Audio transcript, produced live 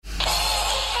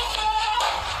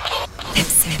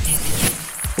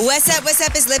What's up?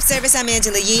 It's Lip Service. I'm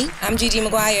Angela Yee. I'm Gigi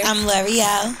McGuire. I'm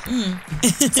L'Oreal.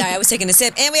 Sorry, I was taking a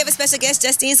sip. And we have a special guest,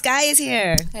 Justine Skye is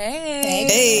here.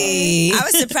 Hey. I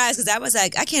was surprised because I was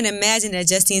like, I can't imagine that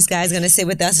Justine Skye is going to sit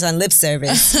with us on Lip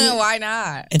Service. Why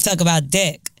not? And talk about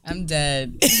dick. I'm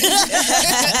dead.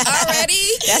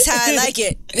 Already? That's how I like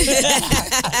it.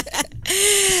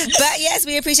 But yes,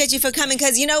 we appreciate you for coming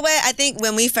because you know what? I think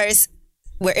when we first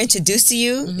were introduced to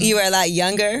you, you were a lot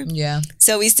younger. Yeah.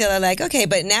 So we still are like, okay,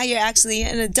 but now you're actually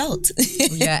an adult.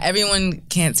 Yeah, everyone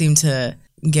can't seem to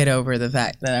get over the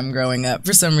fact that I'm growing up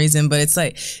for some reason, but it's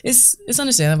like, it's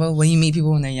understandable when you meet people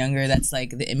when they're younger. That's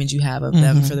like the image you have of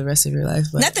them for the rest of your life.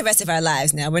 But not the rest of our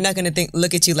lives now. We're not going to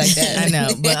look at you like that. I know,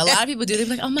 but a lot of people do. They're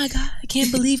like, oh my God, I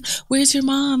can't believe, where's your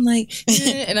mom? Like,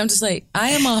 and I'm just like,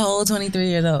 I am a whole 23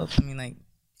 years old. I mean, like,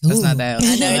 that's not that old.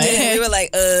 I know, we were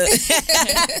like,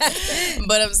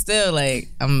 But I'm still like,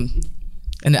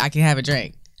 and I can have a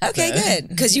drink. Okay, good,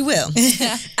 because you will.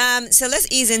 So let's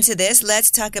ease into this.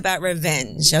 Let's talk about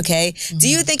revenge, okay? Do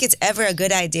you think it's ever a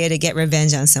good idea to get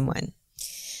revenge on someone?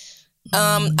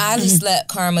 I just let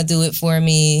karma do it for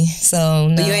me. So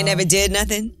no. But you ain't never did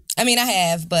nothing? I mean, I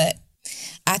have, but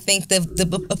I think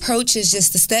the approach is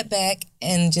just to step back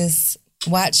and just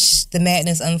watch the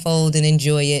madness unfold and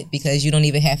enjoy it because you don't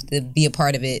even have to be a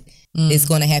part of it. It's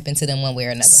going to happen to them one way or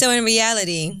another. So in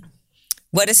reality,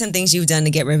 what are some things you've done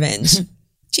to get revenge?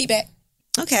 Cheat back.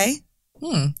 Okay.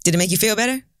 Did it make you feel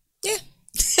better? Yeah.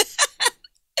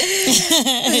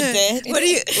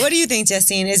 What do you think,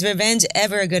 Justine? Is revenge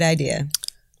ever a good idea?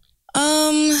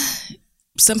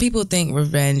 Some people think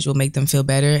revenge will make them feel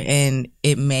better, and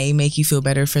it may make you feel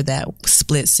better for that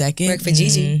split second. Work for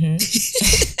Gigi.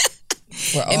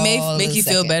 It may make you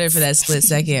feel better for that split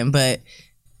second, but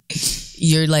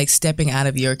you're like stepping out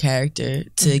of your character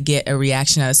to get a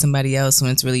reaction out of somebody else when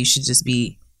it's really, you should just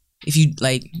be, if you,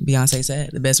 like Beyonce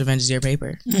said, the best revenge is your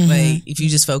paper. Like, if you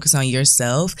just focus on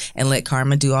yourself and let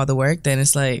karma do all the work, then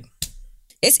it's like,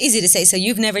 it's easy to say. So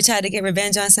you've never tried to get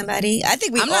revenge on somebody? I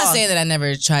think I'm not saying that I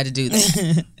never tried to do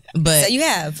that. But so you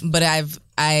have. But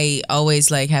I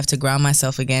always like have to ground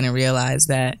myself again and realize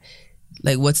that,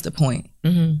 like, what's the point?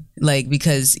 Like,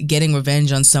 because getting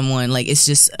revenge on someone, like, it's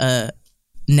just a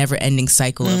never-ending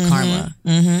cycle of karma.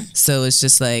 So it's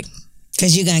just like,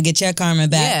 because you're going to get your karma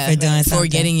back for doing something. For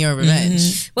getting your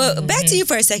revenge. Well, back to you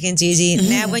for a second, Gigi.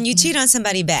 Now, when you cheat on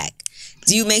somebody back,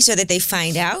 do you make sure that they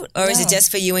find out? Or is it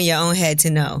just for you in your own head to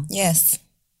know? Yes.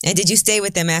 And did you stay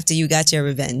with them after you got your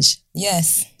revenge?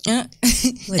 Yes. And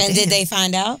did they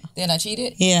find out? Then I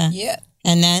cheated? Yeah. Yeah.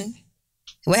 And then?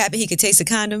 What happened? He could taste a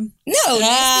condom? No.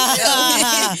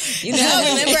 No. You know,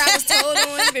 remember I was told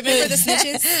on? Remember the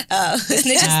snitches? The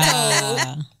snitches told.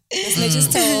 The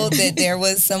snitches told that there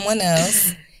was someone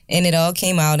else, and it all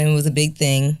came out, and it was a big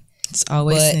thing. It's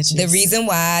always but snitches. The reason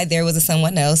why there was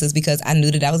someone else is because I knew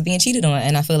that I was being cheated on,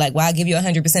 and I feel like, why give you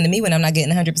 100% of me when I'm not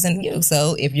getting 100% of you?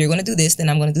 So if you're going to do this, then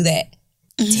I'm going to do that.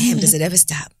 Damn, does it ever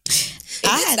stop?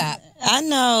 I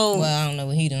know. Well, I don't know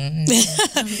what he doing.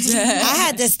 I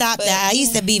had to stop that. I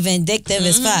used to be vindictive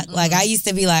as fuck. Like, I used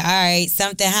to be like, all right,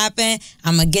 something happened,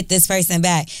 I'm going to get this person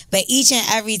back. But each and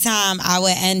every time I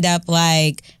would end up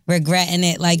like regretting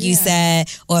it, like you said,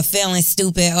 or feeling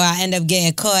stupid, or I end up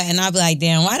getting caught, and I'll be like,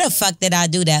 damn, why the fuck did I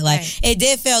do that? Like, it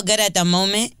did feel good at the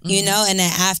moment, you know, and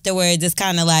then afterwards, it's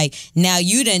kind of like, now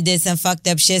you done did some fucked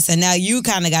up shit, so now you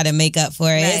kind of got to make up for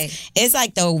it. Right. It's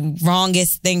like the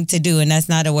wrongest thing to do, and that's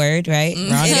not a word, right?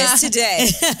 It is today.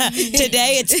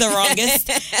 Today, it's the wrongest.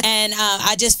 And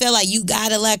I just feel like you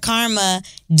got to let karma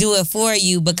do it for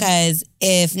you, because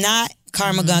if not,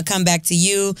 karma gonna come back to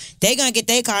you. They gonna get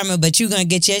their karma, but you gonna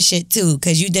get your shit too,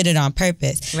 because you did it on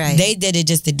purpose. Right. They did it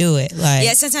just to do it. Like,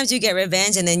 yeah, sometimes you get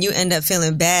revenge and then you end up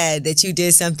feeling bad that you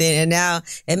did something, and now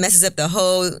it messes up the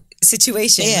whole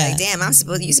situation. Yeah. Like, damn,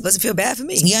 you supposed to feel bad for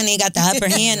me. you don't even got the upper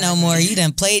hand no more. You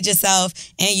done played yourself,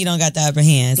 and you don't got the upper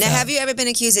hand. Now, so. have you ever been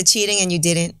accused of cheating and you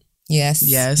didn't? Yes.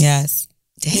 Yes.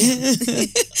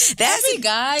 Every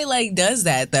guy like does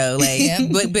that though,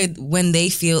 like, but when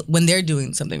they're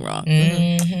doing something wrong,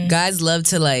 guys love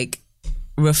to like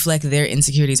reflect their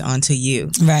insecurities onto you,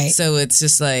 Right. So it's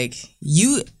just like,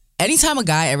 anytime a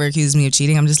guy ever accuses me of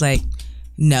cheating, I'm just like,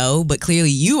 no, but clearly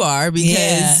you are,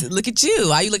 because look at you.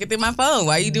 Why are you looking through my phone?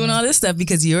 Why are you doing all this stuff?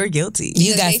 Because you're guilty.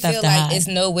 You got they stuff feel to like hide. it's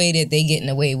no way that they getting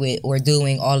away with or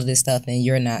doing all of this stuff, and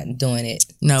you're not doing it.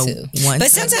 No, too.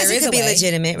 But sometimes There it is could a be way.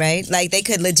 legitimate, right? Like, they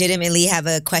could legitimately have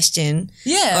a question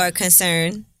or a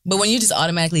concern. But when you're just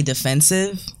automatically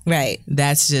defensive, Right.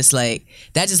 that's just like,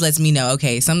 that just lets me know,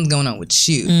 okay, something's going on with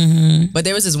you. But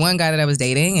there was this one guy that I was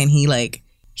dating, and he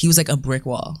was like a brick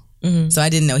wall. So I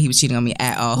didn't know he was cheating on me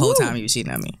at all. Whole time he was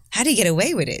cheating on me. How did he get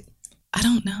away with it? I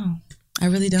don't know. I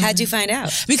really don't. How'd you find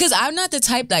out? Because I'm not the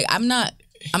type, like, I'm not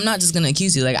just gonna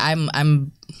accuse you. Like,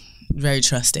 I'm very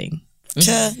trusting.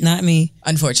 Not me.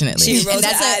 Unfortunately. She rolled her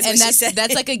eyes when she said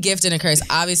that's like a gift and a curse.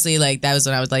 Obviously, like, that was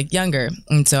when I was like younger.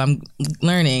 And so I'm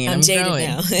learning and I'm jaded growing.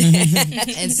 now.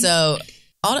 And so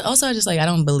also I just like, I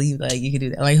don't believe like you could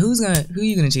do that. Like, who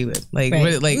you gonna cheat with? Like,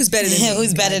 like who's better than me?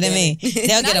 Who's better than me?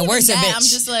 They'll get a worse bitch. I'm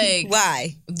just like,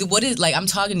 why? What is, like, I'm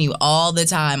talking to you all the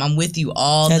time. I'm with you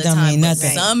all the don't time. mean But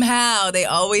nothing. somehow they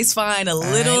always find a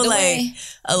little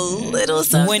a little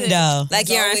something. Window. Like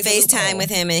you're on FaceTime with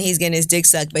him and he's getting his dick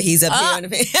sucked, but he's up here on the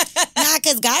Nah,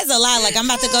 because guys a lot. Like, I'm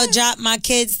about to go drop my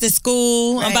kids to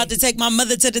school. I'm about to take my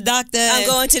mother to the doctor. I'm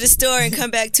going to the store and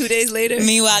come back 2 days later.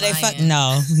 Meanwhile, they fuck.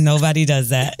 No, nobody does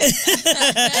that.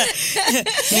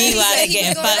 Meanwhile, they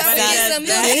getting fucked up.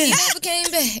 He never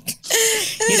came back.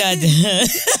 You know,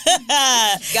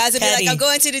 Guys will be like, I'm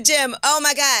going to the gym. Oh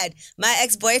my God. My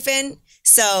ex-boyfriend.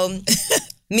 So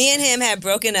me and him had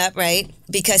broken up, right?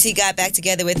 Because he got back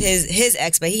together with his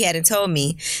ex, but he hadn't told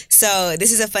me. So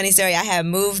this is a funny story. I had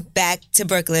moved back to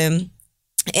Brooklyn.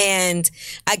 And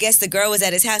I guess the girl was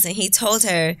at his house and he told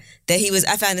her that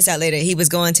I found this out later, he was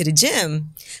going to the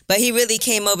gym. But he really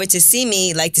came over to see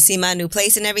me, like to see my new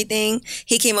place and everything.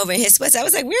 He came over in his sweats. I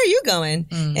was like, where are you going?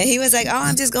 And he was like, oh,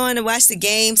 I'm just going to watch the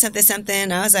game,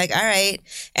 something. I was like, all right.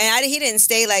 And he didn't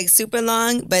stay like super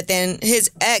long, but then his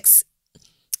ex,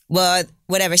 well,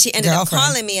 whatever. She ended up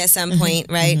calling me at some point,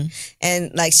 right?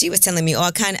 And like she was telling me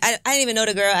all kind of, I didn't even know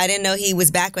the girl. I didn't know he was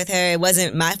back with her. It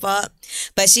wasn't my fault.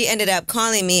 But she ended up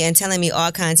calling me and telling me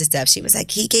all kinds of stuff. She was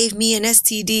like, he gave me an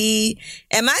STD.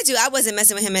 And mind you, I wasn't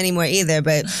messing with him anymore either.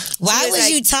 But why was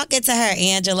you talking to her,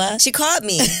 Angela? She called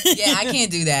me. Yeah, I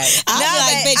can't do that.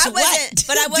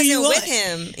 I wasn't with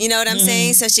him. You know what I'm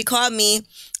saying? So she called me.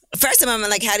 First of all, I'm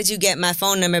like, how did you get my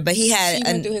phone number? But he had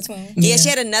went through his phone. Yeah, she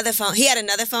had another phone. He had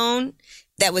another phone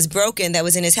that was broken that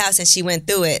was in his house, and she went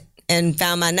through it and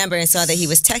found my number and saw that he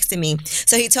was texting me.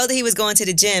 So he told her he was going to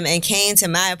the gym and came to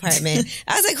my apartment.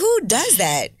 I was like, who does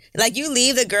that? Like, you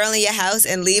leave the girl in your house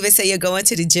and leave and say you're going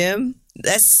to the gym?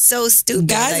 That's so stupid.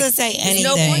 Guys like, will say anything.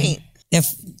 There's no point. They're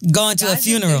going to a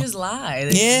funeral. They just lie.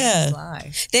 Yeah.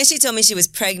 Lie. Then she told me she was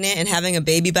pregnant and having a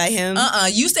baby by him.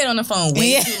 You stayed on the phone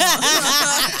way too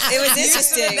long. It was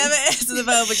interesting. You never answered the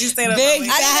phone, but you stayed on the Big phone.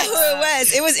 I didn't know who it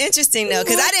was. It was interesting though,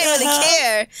 because I didn't really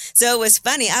care. So it was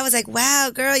funny. I was like, wow,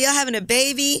 girl, y'all having a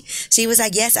baby? She was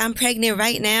like, yes, I'm pregnant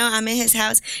right now. I'm in his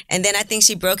house. And then I think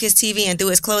she broke his TV and threw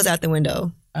his clothes out the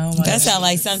window. Oh my That sounds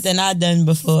like something I've done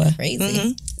before.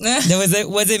 Crazy.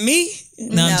 Was it me?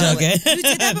 No, I'm joking. You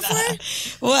did that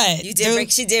before? What? You did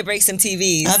break. She did break some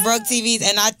TVs. I broke TVs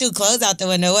and I threw clothes out the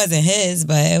window. It wasn't his,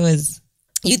 but it was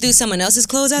You threw someone else's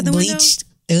clothes out the window? bleached.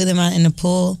 Threw them out in the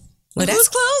pool. Well, Whose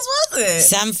clothes was it?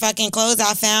 Some fucking clothes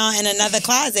I found in another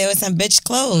closet. It was some bitch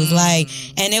clothes. Like,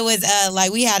 and it was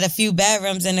like we had a few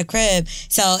bedrooms in the crib.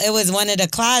 So it was one of the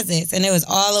closets and it was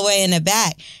all the way in the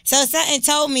back. So something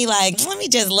told me like, let me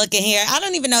just look in here. I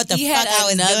don't even know what the fuck I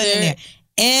was doing in there.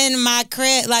 In my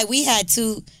crib, like we had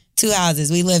two houses.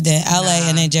 We lived in LA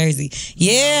and in Jersey.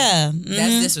 Yeah.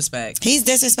 That's disrespect. He's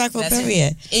disrespectful,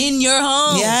 period. In your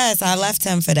home. Yes, I left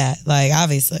him for that. Like,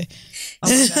 obviously. Oh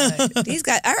my God. These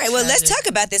guys. All right, well, let's talk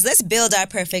about this. Let's build our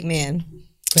perfect man.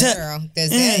 Girl, does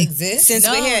that exist? Since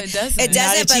No, we're here. it doesn't. It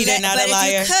doesn't, Not a cheater, not a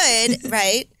liar. if you could,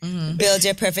 right, build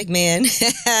your perfect man.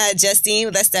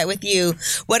 Justine, let's start with you.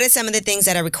 What are some of the things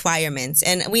that are requirements?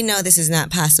 And we know this is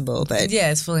not possible, but...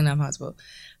 Yeah, it's fully not possible.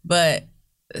 But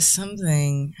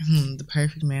something, the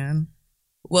perfect man.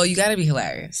 Well, you got to be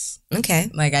hilarious. Okay.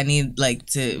 Like, we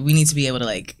need to be able to,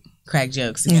 like, crack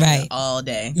jokes together all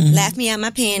day. Laugh me out my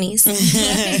panties.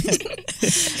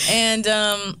 And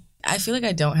I feel like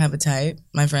I don't have a type.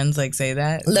 My friends, like, say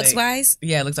that. Looks-wise?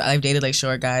 Yeah, looks. I've dated, like,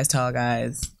 short guys, tall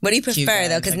guys. What do you prefer,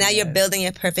 though? Because now you're building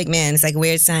your perfect man. It's like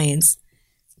weird science.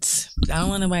 I don't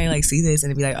want nobody like see this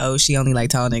and be like, oh, she only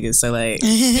like tall niggas. So like,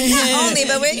 not only,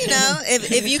 but we're,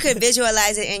 if you could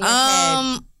visualize it in your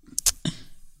head.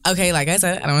 Okay, like I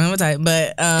said, I don't have a type,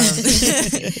 but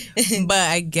but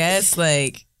I guess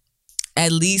like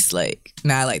at least like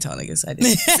I like tall niggas. I do.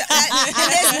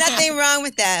 There's nothing wrong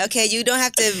with that. Okay, you don't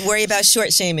have to worry about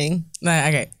short shaming.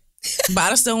 Okay, but I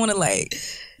just don't want to like.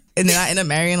 And then I end up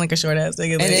marrying like a short ass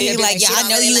nigga. And then you're like, yeah, I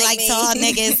know you like tall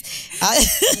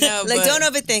niggas. No, like, don't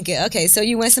overthink it. Okay, so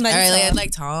you want somebody tall. Like, I'd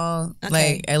like tall,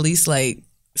 like at least like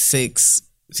 6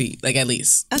 feet, like at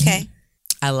least. Okay.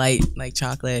 I like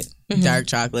chocolate, dark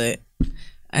chocolate,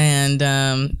 and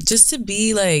just to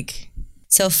be like.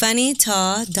 So funny,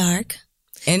 tall, dark.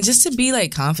 And just to be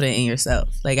like confident in yourself.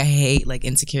 Like I hate like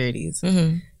insecurities.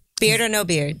 Mm-hmm. Beard or no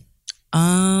beard?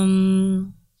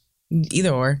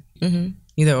 Either or. Mm-hmm.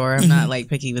 Either or. I'm not like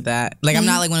picky with that. Like I'm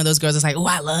not like one of those girls that's like, oh,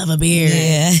 I love a beard.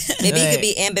 Yeah. Maybe he could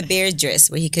be Amber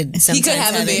Beardress, where he could sometimes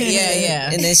have a beard.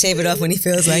 Yeah. And then shave it off when he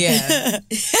feels like it.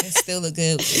 It's still a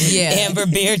good Amber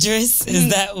Beardress?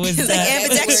 Is that was It's that? like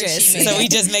ambidextrous. So we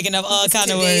just making up all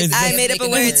kind of words. I made up a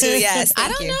word too, yes.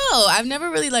 I don't know. I've never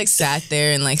really like sat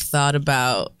there and like thought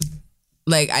about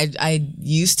like I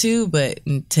used to, but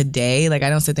today like I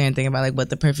don't sit there and think about like what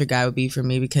the perfect guy would be for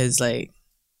me because like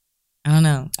I don't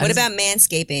know. What about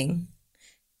manscaping?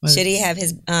 Should he have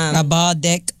his a bald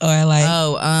dick or like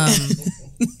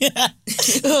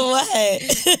what?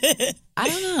 I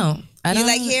don't know. You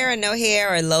like hair or no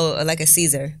hair or low or like a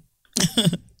Caesar?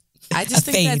 I just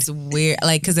think that's weird.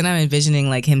 Like, because then I'm envisioning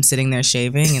like him sitting there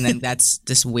shaving, and then that's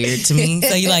just weird to me.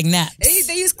 So you like naps?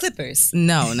 They use clippers.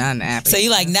 No, not nappy. So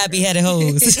you like nappy headed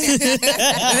hoes?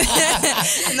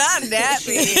 Not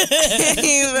nappy,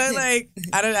 but like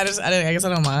I guess I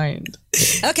don't mind.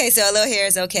 Okay, so a little hair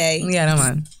is okay. Yeah, I don't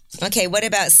mind. Okay, what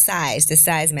about size? Does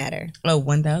size matter? Oh,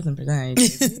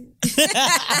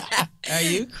 1,000%. Are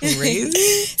you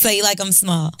crazy? So you like them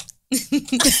small? Really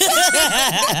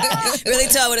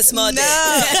tall with a small dick.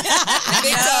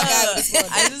 Big tall guy with a small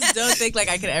dick. I just don't think like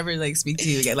I could ever like speak to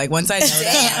you again. Like once I know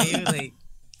that about you, like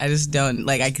I just don't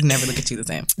like. I could never look at you the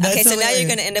same. Okay, so now you're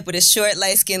gonna end up with a short,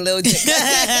 light skinned little dick. He's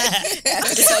gonna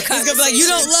be like, "You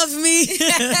don't love me."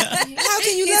 How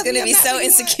can you love me? He's gonna be so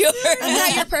insecure. I'm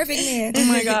not your perfect man. Oh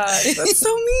my god, that's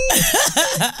so mean.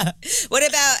 What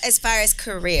about as far as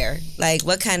career? Like,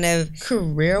 what kind of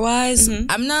career wise?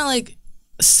 I'm not like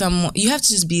someone. You have to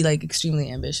just be like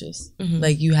extremely ambitious.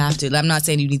 Like you have to. I'm not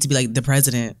saying you need to be like the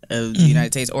president of the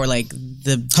United States or like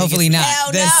the. Hopefully not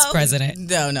this no. president.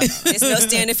 No. There's no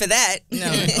standard for that.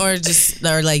 No, or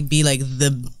like be like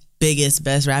the biggest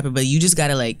best rapper, but you just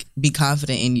gotta like be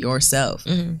confident in yourself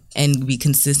and be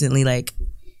consistently like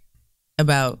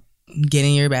about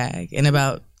getting your bag and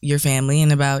about your family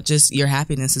and about just your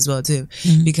happiness as well too.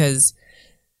 Because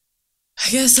I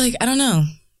guess like I don't know.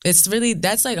 It's really,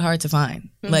 that's like hard to find.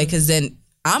 Like, cause then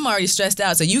I'm already stressed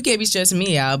out. So you can't be stressing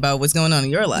me out about what's going on in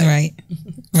your life. Right.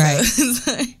 Right.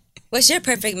 So, what's your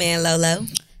perfect man, Lolo?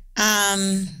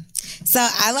 So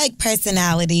I like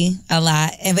personality a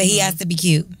lot, but he has to be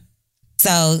cute.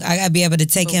 So I gotta be able to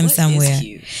take him somewhere.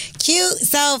 Cute.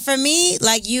 So for me,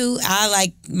 like you, I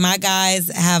like my guys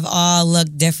have all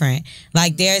looked different.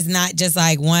 Like there's not just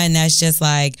like one that's just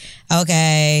like,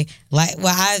 okay, like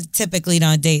well, I typically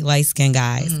don't date light skinned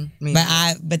guys.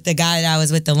 But the guy that I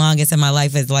was with the longest in my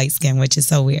life is light skinned, which is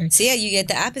so weird. So yeah, you get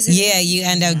the opposite. Yeah, you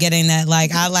end up getting that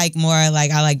like I like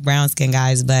brown skinned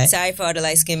guys, but sorry for all the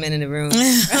light skinned men in the room.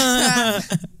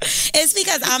 It's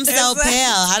because I'm so pale.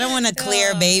 I don't want a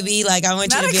clear baby. Like I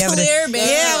want you to be able to. Baby.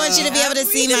 Yeah, I want you to be able to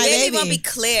see my baby. Baby won't be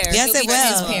clear. Yes, it will.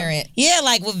 Transparent. Yeah,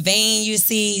 like with vein, you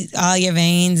see all your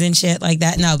veins and shit like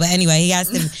that. No, but anyway, he has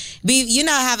to be,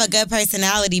 have a good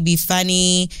personality, be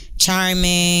funny,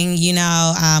 charming,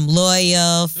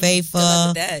 loyal,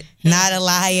 faithful, not a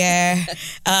liar.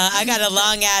 I got a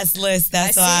long ass list.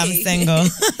 That's why I'm single.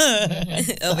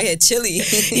 Over here, Chili.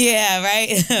 Yeah,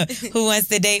 right. Who wants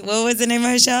to date? What was the name of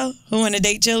her show? Who want to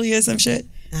date Chili or some shit?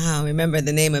 I don't remember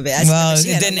the name of it. Well, it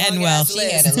didn't end well.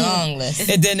 She had a long list.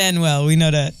 It didn't end well. We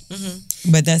know that.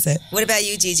 But that's it. What about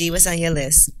you, Gigi? What's on your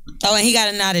list? Oh, and he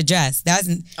got to know how to dress. My God.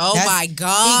 He got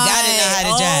to know how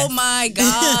to dress. Oh, my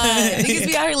God. Niggas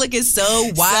be out here looking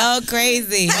so wild. So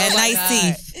crazy. And nice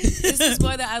teeth. This is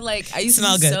boy that I used to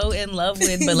be good. so in love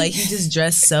with, but like he just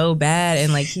dressed so bad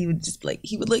and like he would just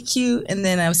he would look cute and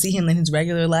then I would see him in his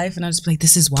regular life and I would just be like,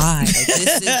 this is why. Like,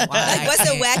 this is why. Like, what's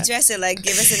a whack dresser? Like,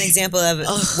 give us an example of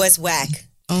what's whack.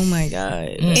 Oh my God.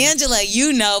 Angela,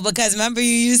 because remember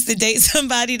you used to date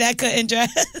somebody that couldn't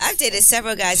dress? I've dated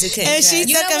several guys who couldn't and dress. she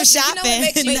took him shopping.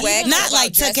 Not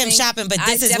like took him shopping, but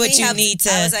this is what you need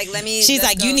to. I was like, she's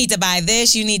like, you need to buy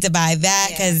this, you need to buy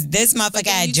that, because this motherfucker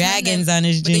had dragons on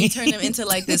his jeans. But then you turn them into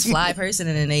like this fly person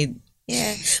and then they...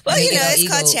 Yeah. Well, it's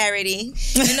called charity.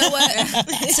 You know what?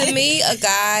 To me, a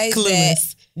guy that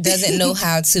doesn't know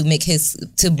how to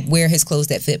wear his clothes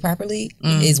that fit properly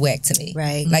is whack to me.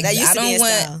 Right. Like that used I to be don't a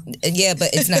want. style. Yeah, but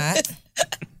it's not.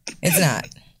 It's not.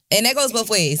 And that goes both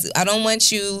ways. I don't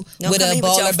want you with a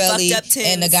baller belly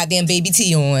and a goddamn baby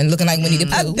tee on, looking like Winnie the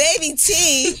Pooh. A baby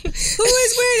tee? Who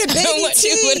is wearing a baby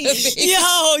tee?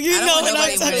 Yo, you know what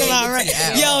I'm talking about, right?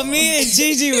 Yo, me and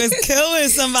Gigi was killing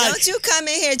somebody. Don't you come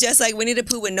in here just like Winnie the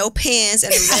Pooh with no pants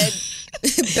and a red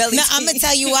belly. No, I'm gonna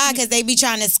tell you why, because they be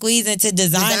trying to squeeze into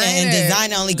designer, and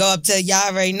designer only go up to, y'all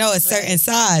already know, a certain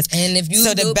size. And if you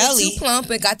the belly too plump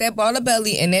and got that ball of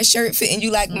belly and that shirt fitting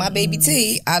you like my baby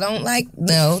T, I don't like.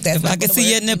 No, that's if not I can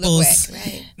see your nipples.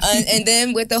 Right. And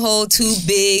then with the whole too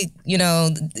big, you know,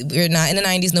 we're not in the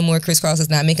 90s no more. Crisscross is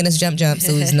not making us jump,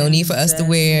 so there's no need for us to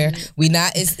wear. We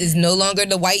not. It's no longer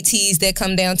the white tees that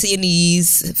come down to your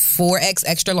knees, 4X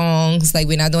extra longs. Like,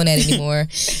 we're not doing that anymore.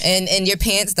 and your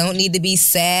pants don't need to be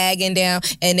sagging down,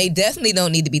 and they definitely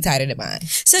don't need to be tighter than mine.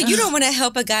 So you don't want to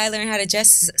help a guy learn how to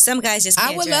dress? Some guys just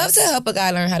can't I would dress. love to help a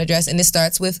guy learn how to dress, and it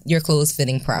starts with your clothes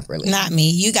fitting properly. Not me.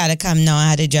 You gotta come knowing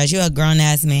how to dress. You're a grown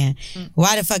ass man.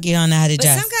 Why the fuck you don't know how to But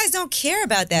dress? some guys don't care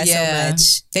about that so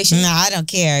much. They should. No, I don't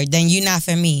care. Then you not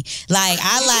for me. Like,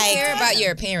 I care about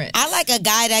your appearance. I like a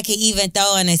guy that can even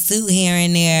throw in a suit here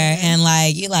and there, and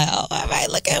like, you're like, oh, all right,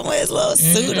 look at his little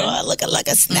suit on, looking like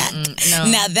a snack. No.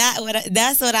 Now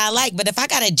that's what I like. But if I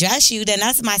gotta dress you, then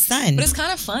that's my son. But it's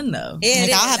kind of fun though. Yeah,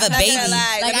 Like, I'll have a baby.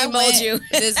 Like, I mold you.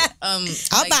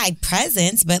 I'll buy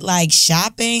presents, but like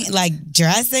shopping, like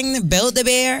dressing, build a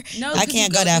bear. No, I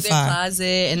can't go that far. Closet,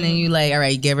 and then you like, all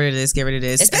right, get rid of this, get rid of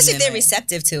this. Especially if and they're then,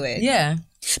 receptive to it. Yeah.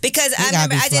 Because I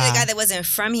remember I dated a guy that wasn't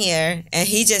from here, and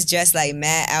he just dressed like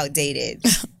mad outdated.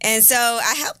 And so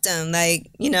I helped him, like,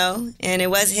 you know, and it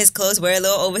was, his clothes were a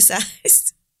little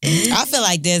oversized. I feel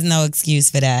like there's no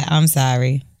excuse for that. I'm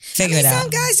sorry. Figure it out.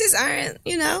 Some guys just aren't,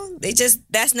 you know,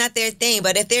 that's not their thing.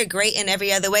 But if they're great in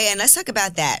every other way, and let's talk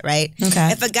about that, right?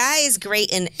 Okay. If a guy is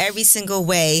great in every single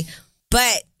way,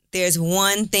 but there's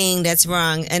one thing that's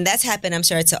wrong, and that's happened, I'm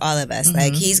sure, to all of us.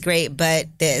 Like, he's great, but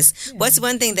this. Yeah. What's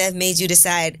one thing that made you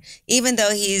decide, even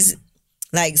though he's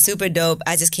like super dope,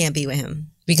 I just can't be with him?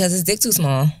 Because his dick too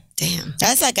small. Damn.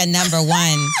 That's like a number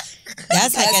one.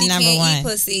 That's like a number one. Eat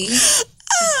pussy.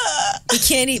 He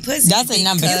can't eat pussy. That's a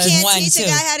number one, You can't teach too. a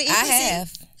guy how to eat I pussy?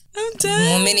 have. I'm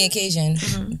done. On many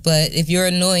occasions. But if you're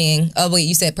annoying, oh wait,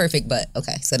 you said perfect butt.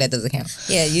 Okay, so that doesn't count.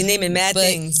 Yeah, you naming mad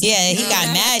things. Yeah, he got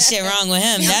mad shit wrong with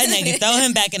him. That nigga, throw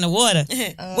him back in the water.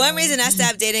 One reason I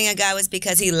stopped dating a guy was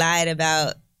because he lied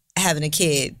about having a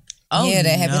kid. Oh, yeah,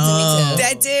 that happened to me too.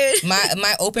 That dude.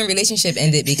 My open relationship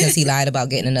ended because he lied about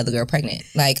getting another girl pregnant.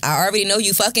 Like, I already know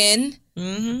you fucking.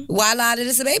 Why lie that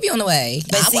it's a baby on the way?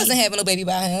 But I wasn't having no baby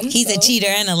by him. He's a cheater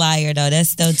and a liar, though. That's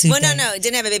still too. Well, no,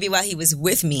 didn't have a baby while he was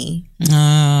with me.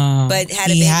 Oh, but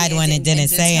had a he baby had one and didn't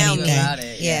say tell me anything. about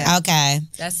it. Yeah. Okay.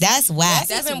 That's whack.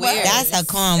 That's even weird. That's a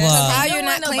cornball. How you're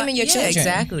not claiming your children?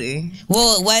 Exactly.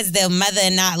 Well, was the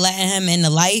mother not letting him into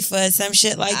life or some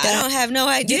shit like that? I don't have no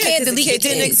idea. You can't delete the kid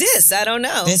your didn't kids. exist. I don't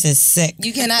know. This is sick.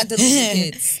 You cannot delete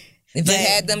your kids. If you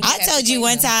had them, I told you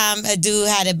one time a dude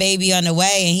had a baby on the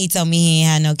way and he told me he ain't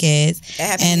had no kids.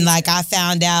 And like, I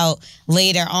found out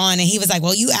later on and he was like,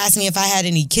 well, you asked me if I had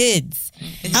any kids.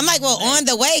 I'm like, well, on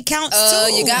the way counts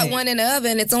too. You got one in the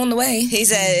oven. It's on the way. He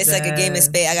said it's like a game of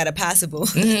spade. I got a possible.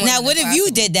 Now, what if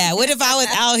you did that? What if I was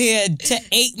out here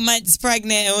 8 months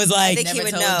pregnant and was like, I think he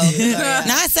would know.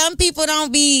 Nah, some people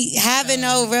don't be having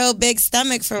no real big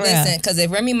stomach for real. Listen, because if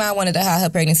Remy Ma wanted to hide her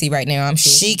pregnancy right now, I'm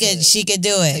sure she could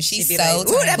do it. She's be so like,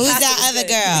 ooh, that Who's that other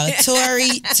girl?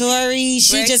 Tori.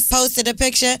 She Bricks. just posted a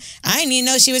picture. I didn't even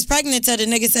know she was pregnant till the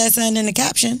nigga said something in the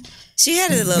caption. She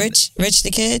had a little Rich the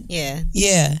kid.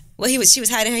 Yeah. Well, she was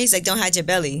hiding her. He's like, don't hide your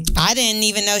belly. I didn't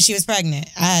even know she was pregnant.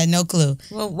 I had no clue.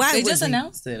 Well, why They would just we?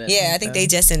 announced it. I think they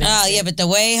just announced it. Oh yeah, but the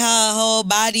way her whole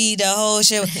body, the whole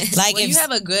shit, like when if you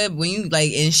have when you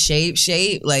like in shape,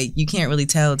 like you can't really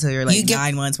tell till you're like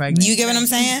 9 months pregnant. You get what I'm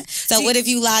saying? So what if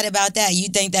you lied about that? You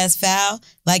think that's foul?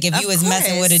 Like if you was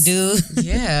messing with a dude?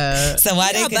 Yeah. So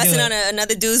why they could busting do on it?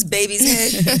 another dude's baby's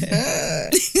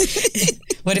head?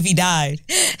 What if he died?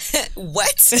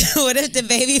 What? What if the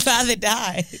baby father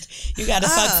died? You gotta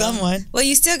fuck someone. Well,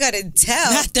 you still gotta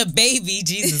tell. Not the baby,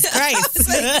 Jesus Christ.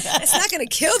 It's not gonna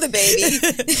kill the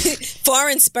baby.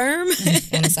 Foreign sperm.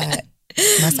 on the side.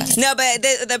 My side. No, but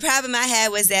the problem I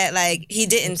had was that like he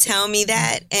didn't tell me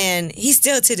that, and he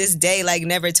still to this day like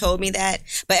never told me that.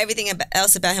 But everything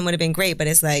else about him would have been great. But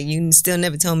it's like you still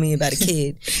never told me about a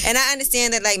kid, and I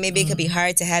understand that like maybe it could be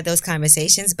hard to have those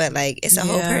conversations, but like it's a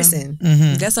whole person.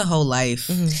 Mm-hmm. That's a whole life.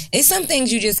 It's some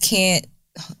things you just can't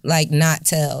like not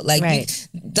tell. Like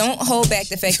don't hold back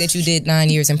the fact that you did 9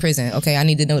 years in prison. Okay, I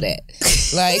need to know that.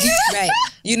 Like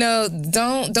you know,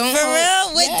 don't For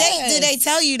real? What date do they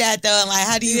tell you that though? And like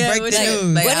how do you break the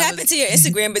news? What happened to your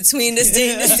Instagram between this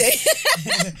day and this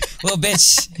day? Well,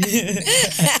 bitch,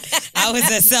 I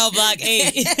was at cell block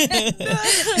 8.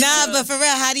 Nah, but for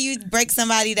real, how do you break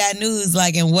somebody that news?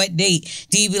 Like, in what date?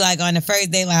 Do you be like on the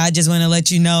first date? Like, I just want to let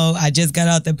you know I just got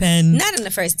out the pen. Not on the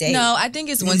first date. No, I think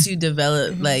it's once you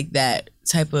develop like that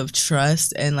type of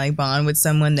trust and like bond with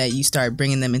someone that you start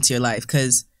bringing them into your life.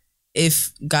 Because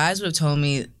if guys would have told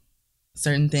me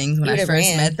certain things when I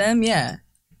first met them, yeah.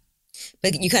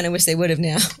 But you kind of wish they would have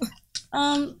now.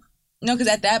 No, because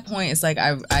at that point it's like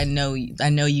I know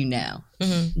you now.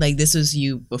 Mm-hmm. Like this was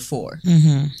you before,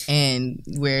 and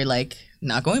we're like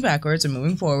not going backwards or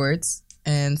moving forwards.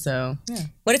 And so, yeah.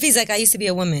 What if he's like, I used to be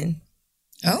a woman?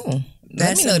 Oh,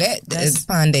 let me know that. That's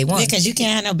upon day one. Yeah, because you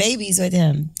can't have no babies with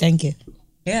him. Thank you.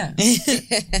 Yeah,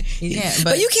 you can't.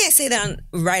 But you can't say that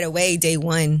right away, day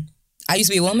one. I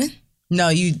used to be a woman. No,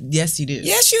 yes, you do.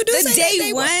 Yes, you do. The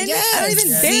day one? Yes. I don't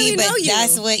even barely know you.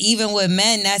 That's what, even with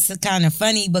men, that's kind of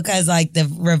funny because, like,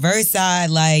 the reverse side,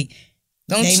 like,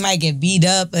 they might get beat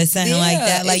up or something like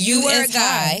that. Like, if you were a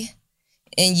guy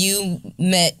and you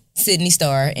met Sydney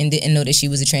Starr and didn't know that she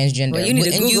was a transgender. Well, you need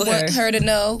to Google you want her to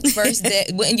know first day.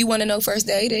 Wouldn't you want to know first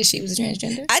day that she was a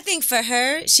transgender? I think for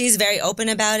her, she's very open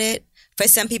about it. For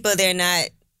some people, they're not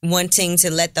wanting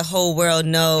to let the whole world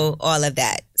know all of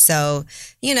that. So,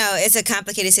 you know, it's a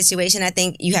complicated situation. I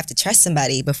think you have to trust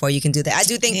somebody before you can do that. I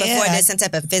do think before there's some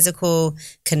type of physical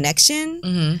connection.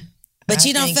 Mm-hmm. But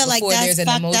you don't feel like that's there's an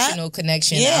emotional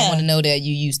connection. I want to know that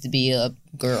you used to be a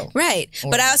girl. Right.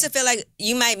 But I also feel like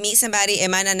you might meet somebody,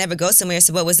 it might not never go somewhere.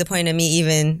 So what was the point of me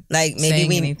even, like, maybe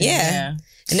we... Yeah.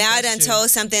 And now I done told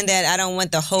something that I don't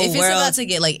want the whole world... If it's about to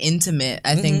get, like, intimate,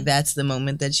 I think that's the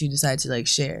moment that you decide to, like,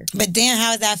 share. But then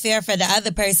how is that fair for the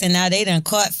other person? Now they done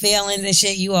caught feelings and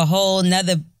shit. You a whole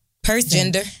nother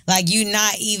person. Gender. Like, you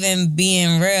not even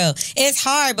being real. It's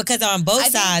hard because on both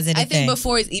sides of the thing. I think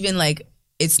before it's even, like...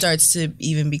 It starts to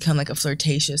even become like a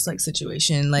flirtatious like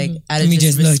situation. Like, let me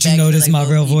just let you know this is my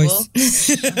real voice.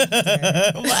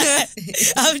 What?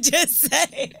 I'm just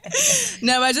saying.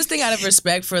 No, I just think out of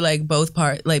respect for like both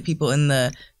like people in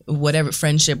the whatever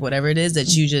friendship, whatever it is that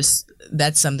you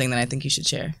that's something that I think you should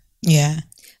share. Yeah.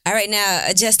 All right, now,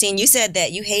 Justine, you said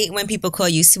that you hate when people call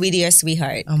you sweetie or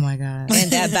sweetheart. Oh my God. And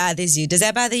that bothers you. Does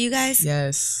that bother you guys?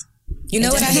 Yes. You know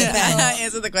what I hate about?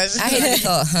 Answer the question. I hate to be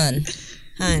called hun.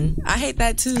 I hate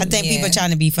that too. I think people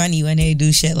trying to be funny when they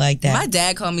do shit like that. My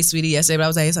dad called me sweetie yesterday, but I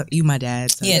was like, you my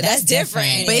dad. So. Yeah, that's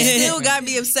different. But it still got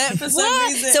me upset for some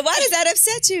reason. So why does that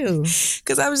upset you?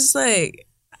 Because I was just like,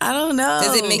 I don't know.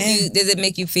 Does it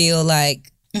make you feel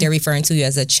like they're referring to you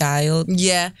as a child?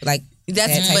 Yeah. Like but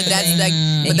then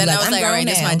I was like, all right,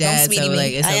 that's my dad, so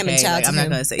like it's I am a okay. child Like, I'm not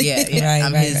gonna say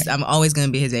I'm always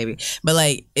gonna be his baby. But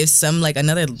like if some like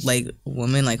another like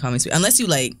woman like call me sweetie, unless you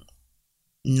like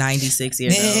 96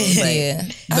 years old. Like,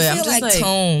 but I feel like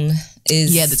tone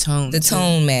is the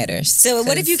tone matters. So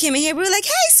what if you came in here, we were like,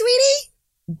 hey, sweetie?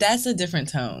 That's a different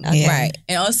tone. Yeah. Right.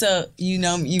 And also, you've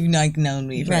like known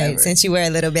me forever. Right, since you were a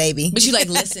little baby. But you like,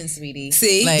 listen, sweetie.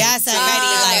 See? Like, that's already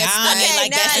like, I don't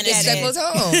like that disrespectful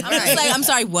tone. I'm just like, I'm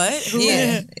sorry, what? It's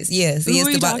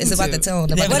about the tone.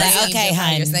 They're like, okay, how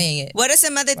honey. you're saying it. What are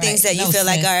some other things that you feel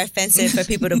like are offensive for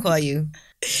people to call you?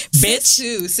 Bitch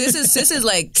too. Sis is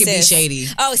like could be shady.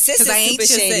 Oh, sis is super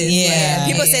shady. Yeah.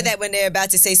 People say that when they're about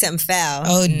to say something foul.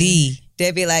 OD.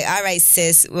 They'll be like, all right,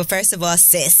 sis. Well, first of all,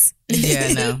 sis.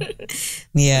 Yeah, no.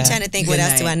 Yeah. I'm trying to think what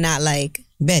else do I not like.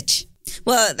 Bitch.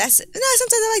 Well,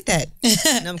 sometimes I like that.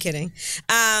 No, I'm kidding.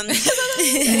 I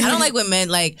don't like when men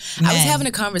like. I was having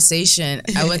a conversation.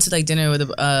 I went to like dinner with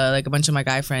like a bunch of my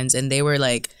guy friends, and they were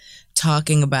like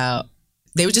talking about.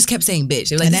 They just kept saying bitch.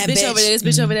 They were like, this bitch over there, this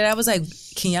bitch over there. I was like,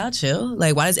 can y'all chill?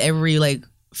 Like, why does every like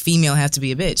female have to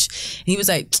be a bitch? And he was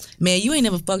like, man, you ain't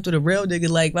never fucked with a real nigga,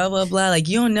 like blah blah blah. Like,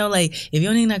 you don't know, like if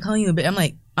your nigga not calling you a bitch. I'm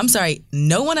like, I'm sorry,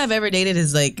 no one I've ever dated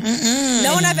is like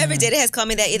no one I've ever dated has called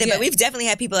me that either. Yeah. But we've definitely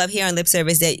had people up here on Lip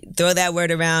Service that throw that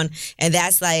word around, and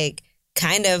that's like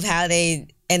kind of how they.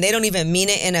 And they don't even mean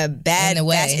it in a bad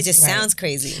way. It just sounds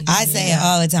crazy. I say it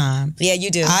all the time. Yeah,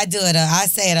 you do. I do it. I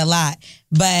say it a lot.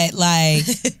 But like,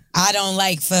 I don't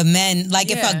like for men. Like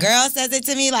if a girl says it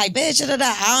to me, like bitch,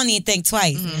 I don't even think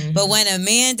twice. Mm-hmm. But when a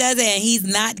man does it and he's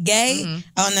not gay,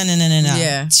 oh no.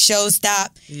 Yeah. Show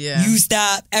stop. Yeah. You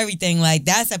stop. Everything. Like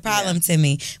that's a problem to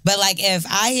me. But like if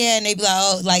I hear and they be like,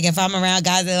 oh, like if I'm around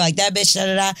guys that are like that bitch,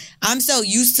 I'm so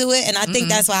used to it, and I think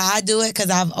that's why I do it because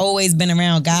I've always been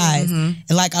around guys, and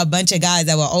like a bunch of guys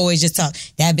that will always just talk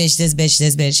that bitch, this bitch,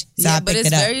 this bitch. So I but picked it's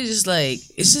it up. very just like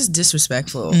it's just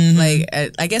disrespectful. Like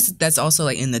I guess that's also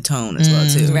like in the tone as well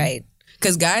too, right?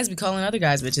 Because guys be calling other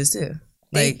guys bitches too.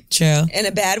 Like true in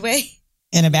a bad way.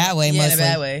 In a bad way, mostly. In a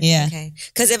bad way. Yeah. Okay.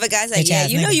 Because if a guy's like, yeah,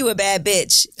 you know you a bad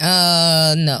bitch.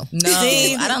 No.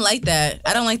 See? I don't like that.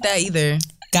 I don't like that either.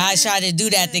 Guys try to do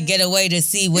that to get away to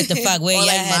see what the fuck where or your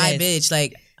like head my is. bitch.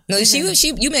 Like no,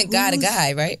 you meant guy to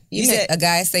guy, right? You meant a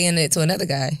guy saying it to another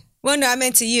guy. Well, no, I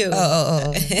meant to you.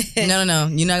 Oh. No.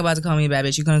 You're not about to call me a bad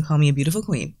bitch. You're going to call me a beautiful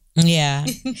queen. Yeah.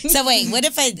 So wait, what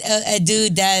if a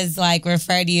dude does like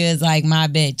refer to you as like my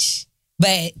bitch?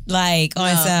 But like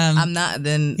on some, I'm not.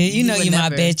 Then you know you my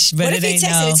never. bitch. But What it if he ain't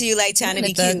texted no. it to you like trying to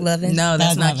be cute? Loving. No,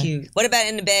 that's Thug not loving. cute. What about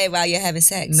in the bed while you're having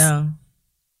sex? No,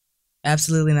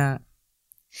 absolutely not.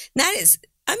 Not as.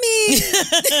 I mean,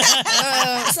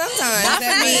 Sometimes. Not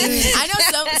for me. I know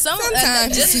some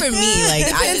Sometimes. just for me. Like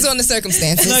Depends on the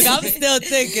circumstances. Look, I'm still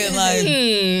thinking like,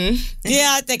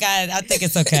 yeah, I think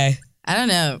it's okay. I don't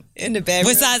know. in the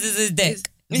bedroom. What size is his dick?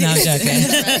 No, I'm joking.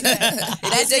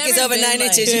 That dick is over 9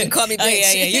 inches. You can call me bitch. Oh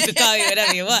yeah, you can call me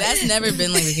whatever you want. That's never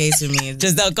been like the case for me.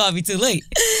 Just don't call me too late.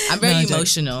 I'm very No, I'm joking.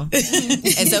 emotional,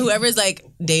 and so whoever's like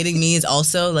dating me is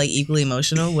also like equally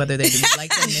emotional, whether they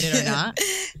like to admit it or not.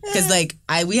 Because like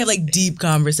we have like deep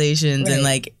conversations and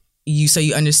like you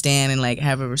understand and like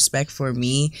have a respect for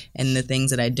me and the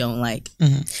things that I don't like.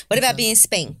 What about being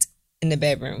spanked in the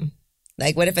bedroom?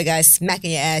 Like, what if a guy's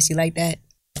smacking your ass? You like that?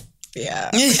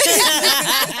 Yeah.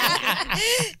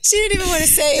 She didn't even want to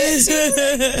say it.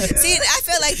 See, I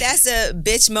feel like that's a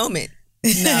bitch moment. No,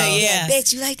 yeah.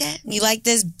 Bitch, you like that? You like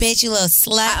this bitch, you little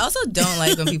slut. I also don't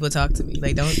like when people talk to me.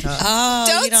 Like, don't talk.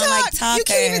 Oh, you don't like talking. You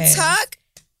can't even talk.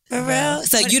 For real?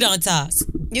 So you don't talk.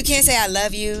 You can't say I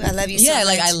love you. I love you so Yeah, much.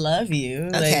 like I love you.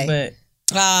 Okay. Like, but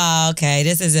Oh, okay.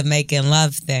 This is a making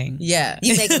love thing. yeah.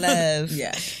 You make love.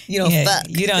 Yeah. You don't fuck.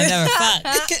 You don't never fuck.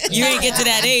 You ain't get to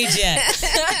that age yet.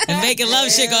 And making love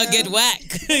shit gonna get whack.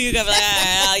 You gonna be like,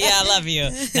 oh, yeah, I love you.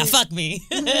 Now fuck me.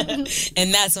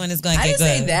 And that's when it's gonna I get didn't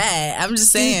good. say that. I'm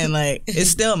just saying, like, it's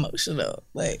still emotional.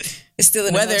 Like, It's still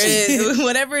an whether emotion. it is,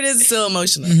 whatever it is, it's still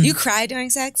emotional. You cry during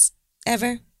sex?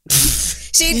 Ever?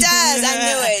 She does. I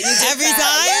knew it. You do Every cry.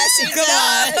 time? Yes, she Come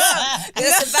does.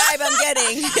 That's the vibe I'm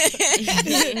getting.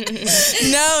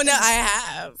 No, I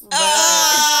have.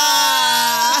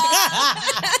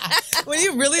 But when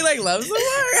you really like love someone,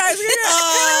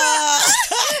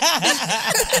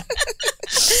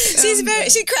 She's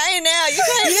crying now. You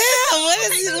crying?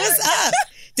 Yeah, what's up?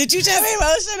 Did you just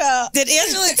emotional. Did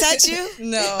Angela touch you?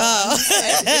 No. Oh.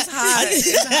 It's hot.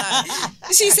 It's hot.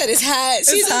 She said it's hot.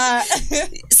 It's hot.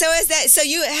 So is that, so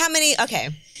you, how many, okay.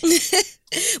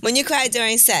 When you cry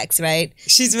during sex, right?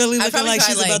 She's really I looking probably like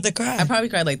cried, she's about to cry. I probably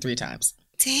cried like 3 times.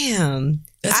 Damn.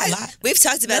 That's a lot. We've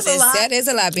talked about That's a this. lot. That is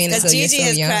a lot being Because so Gigi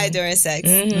has young. cried during sex.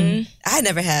 Mm-hmm. I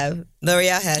never have.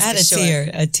 L'Oreal has. I had for a sure.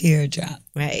 tear drop.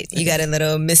 Right. You got a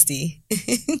little misty.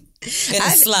 And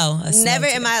I've slow. Never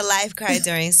in my life cried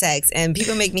during sex, and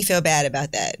people make me feel bad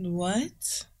about that. What?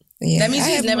 Yeah, That means I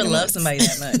you've have never more loved somebody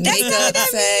that much. That's not what Makeup, that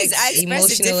means. sex, I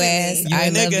express it emotional ass. differently. You a I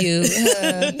love nigga.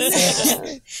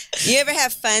 you. You ever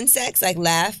have fun sex, like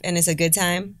laugh, and it's a good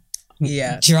time?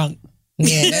 Yeah. Drunk.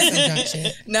 Yeah, that's some drunk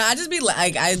shit. No, I just be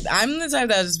like, I'm the type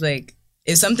that I just like,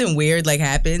 if something weird like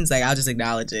happens, like I'll just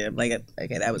acknowledge it. I'm like,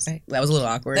 okay, that was a little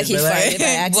awkward. Like he but, farted by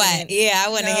accident. What? Yeah, I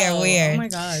want to hear weird. Oh my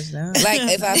gosh, no. Like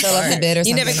if I fell off the bed or You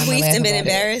something. never I'm gonna queefed laugh and been about it.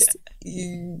 embarrassed?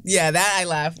 Yeah, that I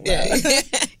laugh about.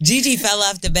 Gigi fell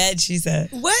off the bed, she said.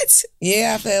 What?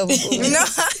 Yeah, I fell before. No, not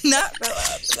fell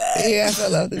off that. Yeah, I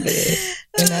fell off the bed.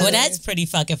 Well, that's pretty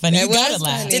fucking funny. That You gotta was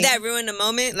laugh. funny. Did that ruin the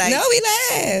moment? Like, No, we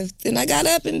laughed. Then I got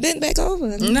up and bent back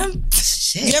over. No.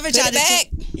 You ever tried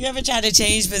to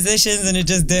change positions and it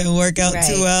just didn't work out Right.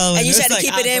 too well? And you it's try to like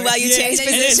keep it in awkward. while you change And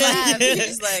then positions? laugh. You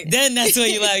just like- then that's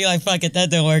when you laugh. You're like, fuck it, that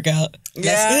didn't work out.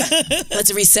 Yeah.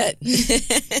 let's reset.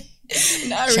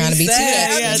 Trying to be too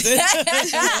extra.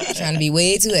 Yeah, Trying to be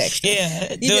way too extra.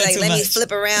 yeah. You'd be like, let me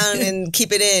flip around and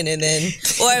keep it in, and then,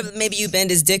 or maybe you bend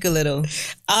his dick a little.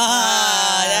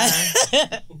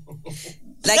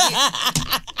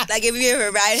 Like if you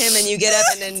ever ride him and you get up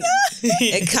and then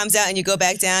it comes out and you go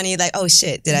back down and you're like, oh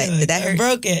shit, did that I hurt?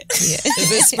 broke it. Yeah.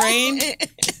 Is it sprained?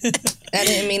 I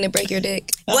didn't mean to break your dick.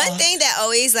 One thing that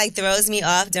always like throws me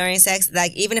off during sex,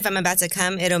 like even if I'm about to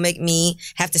come, it'll make me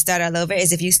have to start all over,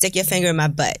 is if you stick your finger in my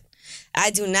butt. I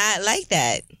do not like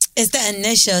that. It's the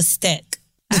initial stick.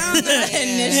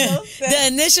 The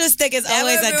initial stick is That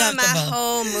always would ruin my uncomfortable.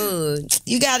 whole mood.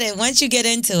 You got it. Once you get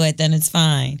into it, then it's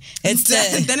fine. It's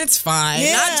the Then it's fine.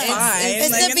 yeah, Not fine. It's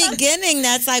Like, the beginning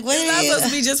that's like, what It's are not you? supposed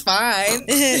to be just fine.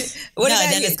 What No, about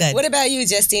then you? it's good. What about you,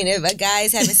 Justine? If a guy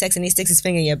is having sex and he sticks his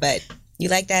finger in your butt, you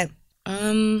like that?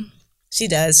 She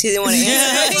does. She didn't want to answer.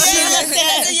 Yes.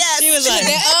 She was like,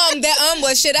 That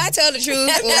was, should I tell the truth? Or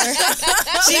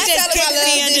she just kicked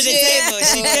me under the table.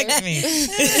 She kicked me.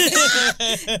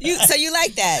 So you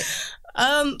like that?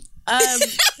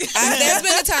 There's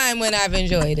been a time when I've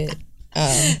enjoyed it.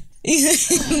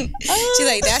 She's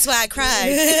like, that's why I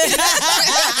cried.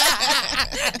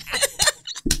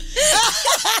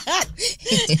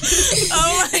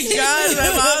 Oh my God, my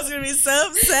mom's gonna be so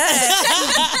upset.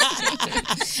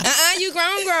 You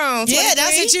grown. 23. Yeah,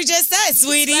 that's what you just said,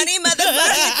 sweetie. Funny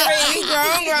motherfucker. You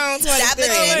grown. 23. Stop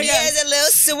looking at me as a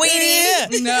little sweetie. Yeah.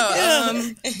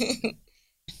 No,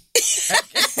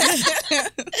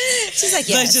 She's like,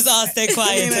 Let's just all stay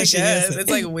quiet until she listens. it's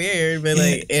like weird, but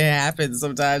like it happens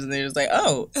sometimes, and they're just like,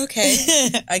 "Oh, okay.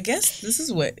 I guess this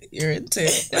is what you're into."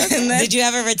 Did you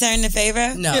ever return the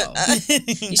favor? No,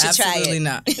 You should try absolutely it.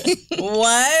 not.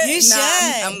 What? You should.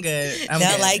 I'm good. They'll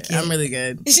good. like you. I'm really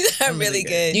good. She's not really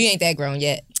good. You ain't that grown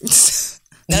yet.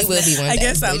 You will be one day. I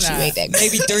guess I'm but not. You ain't that grown.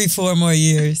 Maybe 3-4 more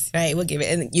years. Right, we'll give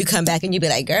it. And you come back and you be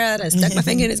like, girl, I done stuck my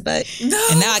finger in his butt. No.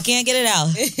 And now I can't get it out.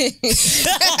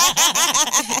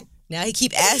 Now he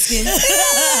keep asking.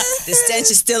 The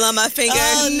stench is still on my finger.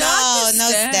 Oh, no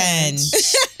stench.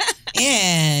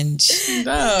 And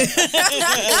No.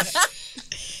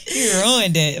 you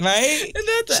ruined it, right?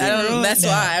 That's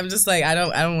why I'm just like I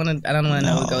don't want to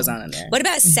know what goes on in there. What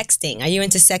about sexting? Are you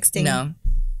into sexting? No.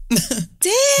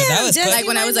 Damn. was Justin, Like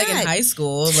when I was why like in not? high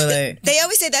school, but like They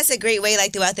always say that's a great way,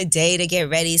 like throughout the day, to get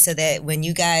ready, so that when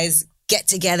you guys get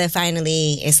together,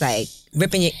 finally, it's like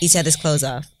ripping each other's clothes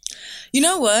off. you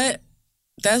know what?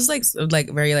 That's like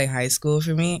very like high school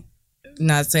for me.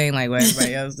 Not saying like what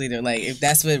everybody else did. Like if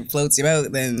that's what floats your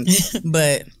boat, then.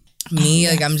 But me,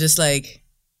 like I'm just like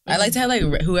I like to have like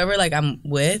whoever like I'm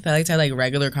with. I like to have like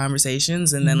regular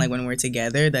conversations, and then like when we're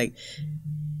together, like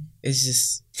it's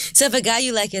just. So if a guy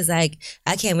you like is like,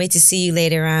 I can't wait to see you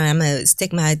later on, I'm gonna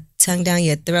stick my tongue down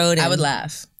your throat. And I would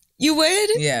laugh. You would?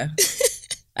 Yeah,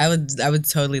 I would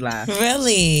totally laugh.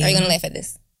 Really? Are you gonna laugh at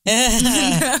this?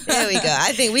 There we go.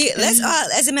 I think let's all,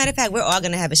 as a matter of fact, we're all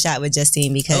gonna have a shot with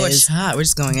Justine because Oh, a shot. We're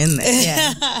just going in there.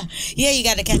 yeah. Yeah, you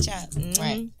got to catch up.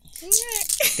 Right.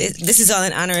 This is all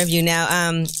in honor of you.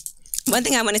 Now, one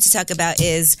thing I wanted to talk about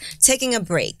is taking a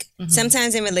break.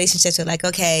 Sometimes in relationships, we're like,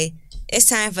 okay, it's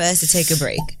time for us to take a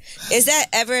break. Is that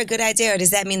ever a good idea, or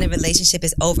does that mean the relationship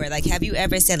is over? Like, have you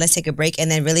ever said, let's take a break, and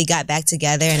then really got back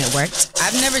together and it worked?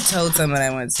 I've never told someone I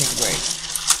wanted to take a break.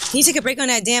 Can you take a break on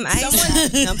that damn ice?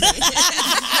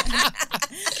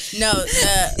 No,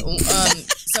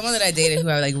 someone that I dated who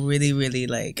I like really, really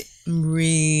like,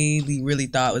 really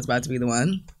thought was about to be the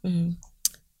one,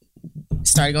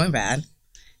 started going bad,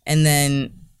 and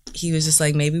then he was just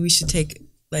like, maybe we should take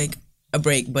like a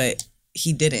break, but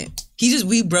he didn't.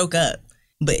 We broke up,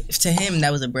 but to him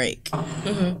that was a break,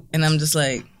 and I'm just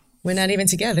like, We're not even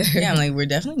together. yeah, I'm like, we're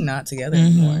definitely not together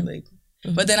anymore, like.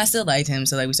 But then I still liked him,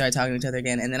 so like we started talking to each other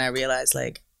again, and then I realized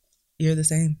like, you're the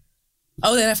same.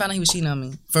 Oh, then I found out he was cheating on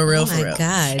me for real, for real.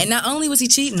 God. And not only was he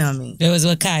cheating on me, It was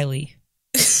with Kylie.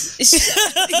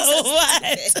 What?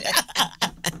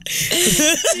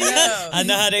 I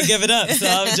know how they give it up, so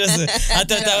I thought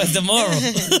that was the moral.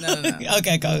 No.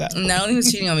 Okay, go. Not only was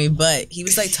he cheating on me, but he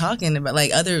was like talking about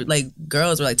like other like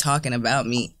girls were like talking about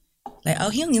me, like, oh,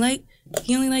 he only like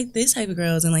this type of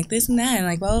girls and like this and that and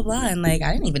like blah blah blah, and like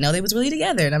I didn't even know they was really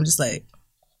together, and I'm just like,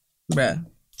 bruh,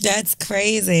 That's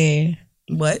crazy.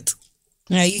 what?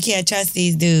 No, you can't trust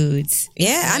these dudes.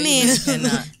 Yeah, I mean,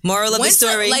 moral of the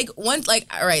story.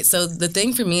 All right, so the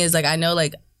thing for me is like I know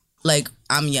like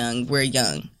I'm young, we're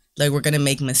young, like we're gonna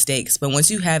make mistakes, but once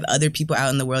you have other people out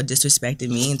in the world disrespecting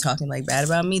me and talking like bad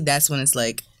about me, that's when it's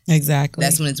like, Exactly.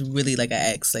 that's when it's really like an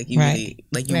ex, like you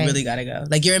really gotta go,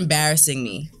 like you're embarrassing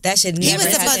me. That should He never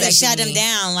was supposed to happen. shut him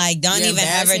down. Like, don't You're even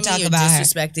ever embarrassing talk me, about you're her.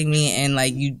 disrespecting me, and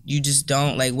like you just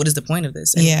don't like. What is the point of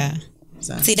this? Yeah.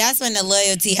 So. See, that's when the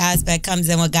loyalty aspect comes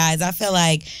in with guys. I feel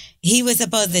like he was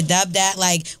supposed to dub that.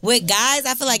 Like, with guys,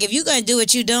 I feel like if you're going to do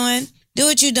what you're doing, do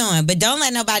what you're doing. But don't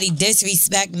let nobody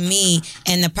disrespect me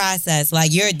in the process. Like,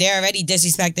 they're already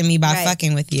disrespecting me by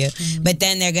fucking with you. Mm-hmm. But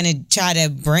then they're going to try to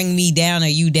bring me down or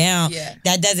you down. Yeah.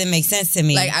 That doesn't make sense to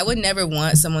me. Like, I would never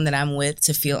want someone that I'm with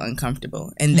to feel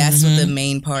uncomfortable. And that's what the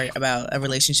main part about a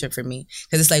relationship for me.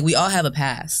 Because it's like, we all have a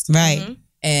past. Right. Mm-hmm.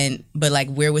 But like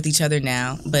we're with each other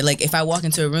now. But like if I walk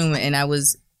into a room and I'm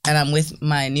with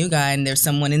my new guy and there's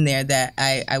someone in there that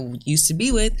I used to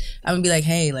be with, I'm gonna be like,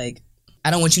 hey, like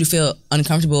I don't want you to feel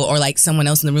uncomfortable, or like someone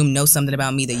else in the room knows something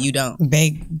about me that you don't.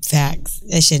 Big facts.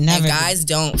 It should never. And guys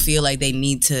don't feel like they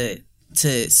need to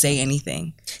say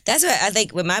anything. That's what I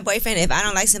think with my boyfriend. If I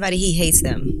don't like somebody, he hates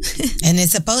them. And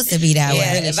it's supposed to be that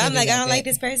way. If I'm like, I don't like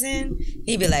this person,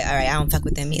 he'd be like, all right, I don't fuck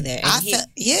with them either.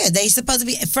 And they supposed to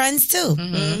be friends too.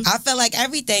 Mm-hmm. I feel like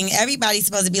everybody's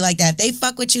supposed to be like that. If they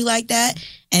fuck with you like that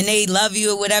and they love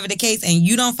you or whatever the case, and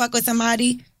you don't fuck with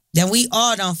somebody, then we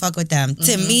all don't fuck with them. Mm-hmm.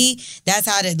 To me, that's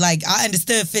how I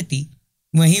understood 50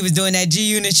 when he was doing that G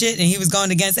Unit shit and he was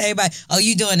going against everybody. Oh,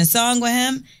 you doing a song with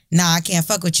him? nah, I can't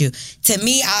fuck with you. To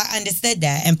me, I understood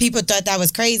that. And people thought that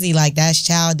was crazy. Like, that's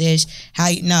childish.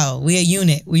 No, we're a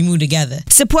unit. We move together.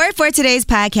 Support for today's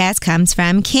podcast comes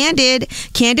from Candid.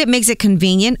 Candid makes it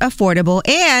convenient, affordable,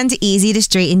 and easy to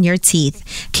straighten your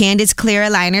teeth. Candid's clear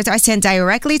aligners are sent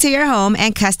directly to your home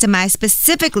and customized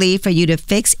specifically for you to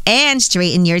fix and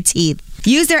straighten your teeth.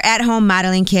 Use their at-home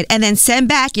modeling kit and then send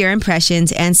back your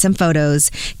impressions and some photos.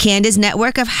 Candid's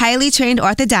network of highly trained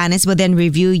orthodontists will then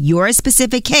review your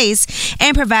specific case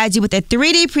and provide you with a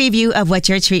 3D preview of what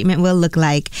your treatment will look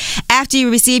like. After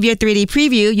you receive your 3D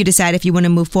preview, you decide if you want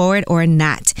to move forward or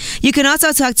not. You can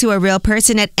also talk to a real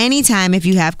person at any time if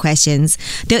you have questions.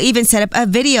 They'll even set up a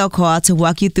video call to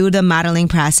walk you through the modeling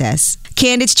process.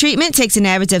 Candid's treatment takes an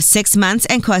average of 6 months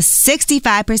and costs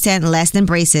 65% less than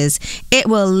braces. It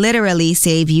will literally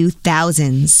save you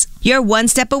thousands. You're one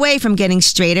step away from getting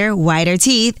straighter, whiter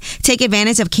teeth. Take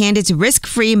advantage of Candid's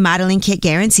risk-free modeling kit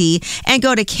guarantee and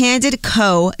go to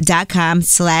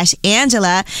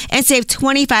candidco.com/Angela and save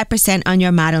 25% on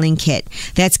your modeling kit.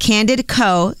 That's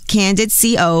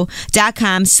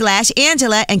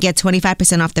candidco.com/Angela and get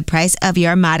 25% off the price of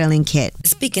your modeling kit.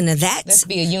 Speaking of that, let's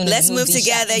be a unit. Let's move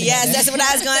together. Yes, that's what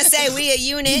I was going to say. We a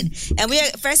unit. And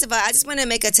first of all, I just want to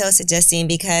make a toast to Justine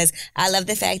because I love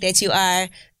the fact that you are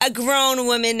a grown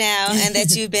woman now and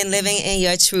that you've been living in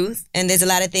your truth. And there's a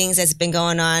lot of things that's been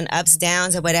going on, ups,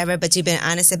 downs, or whatever, but you've been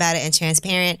honest about it and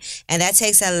transparent. And that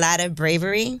takes a lot of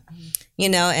bravery,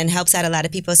 and helps out a lot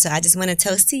of people. So I just want to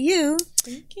toast to you.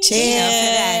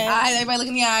 Cheers. All right, everybody look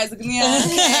in the eyes. Look in the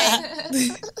eyes.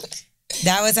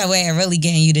 That was her way of really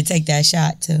getting you to take that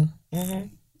shot, too. Mm-hmm.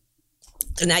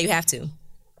 So now you have to.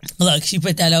 Look, she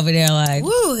put that over there like...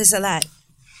 Woo, it's a lot.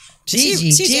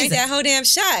 Gigi, she drank that whole damn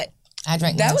shot. I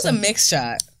drank that. Was a mixed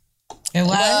shot. It was?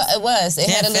 Well, it was. It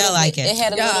had a little like bit. It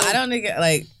had a little... I don't think,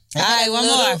 like... All right, one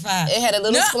more. It had a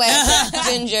little splash of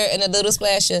ginger and a little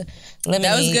splash of lemonade.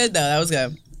 That was good, though. That was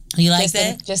good. You like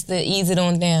that? Just to ease it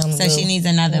on down. So she needs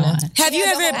another one. Have you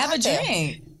ever... Have a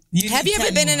drink. Have you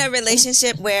ever been in a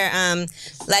relationship where,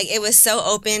 it was so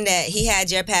open that he had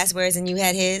your passwords and you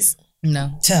had his?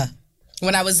 No.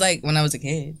 When I was a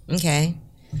kid. Okay.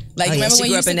 Like, remember when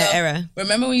you grew up in that era?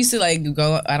 Remember when we used to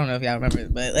go? I don't know if y'all remember,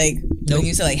 but when you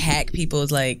used to hack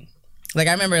people's I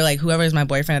remember whoever was my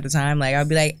boyfriend at the time, I'd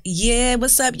be like, yeah,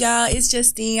 what's up, y'all? It's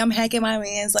Justine. I'm hacking my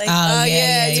man's Twitter.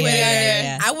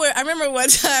 Yeah. I remember one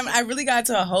time I really got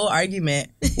into a whole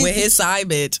argument with his side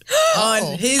bitch on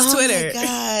his Twitter. Oh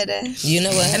my God. You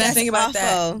know what? And That's I think about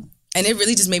awful. that. And it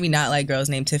really just made me not like girls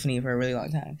named Tiffany for a really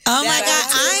long time. Oh my God,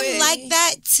 I'm like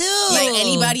that too.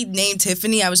 Anybody named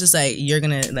Tiffany, I was just like, you're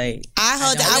gonna I would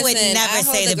never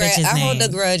say the bitch's name. I hold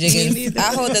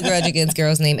the grudge against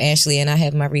girls named Ashley, and I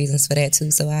have my reasons for that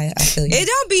too. So I feel you. It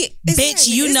don't be, bitch.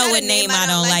 You know what name I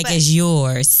don't like is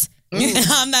yours.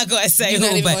 I'm not going to say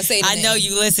who, but I know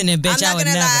you listening, bitch. I'm not I would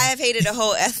gonna never. lie, I've hated a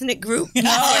whole ethnic group for a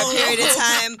period of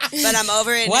time, but I'm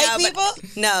over it White now. people?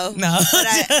 No. But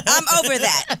I'm over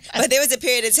that. But there was a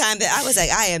period of time that I was like,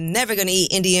 I am never gonna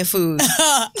eat Indian food.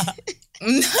 Damn,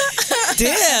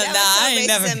 I ain't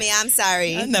never. To me, I'm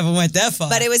sorry. I never went that far.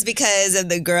 But it was because of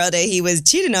the girl that he was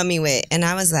cheating on me with, and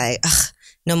I was like, ugh.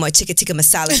 No more tikka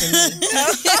masala for me.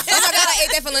 Oh my God, I ate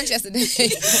that for lunch yesterday. You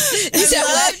said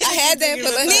what? I had that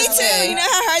for lunch. Me too. You know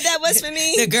how hard that was for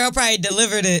me? The girl probably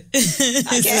delivered it.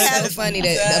 I can't have so funny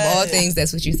that of all things,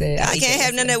 that's what you said. I can't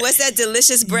have none of that. What's that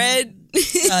delicious bread?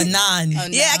 Naan.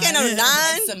 Yeah, I can't have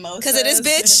naan because of this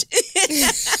bitch.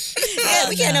 Yeah,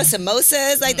 we can't have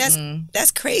samosas.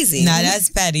 That's crazy. Nah, that's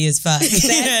petty as fuck.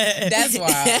 That's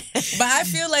wild. But I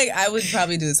feel like I would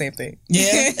probably do the same thing.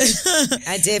 Yeah,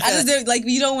 I did.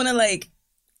 You don't want to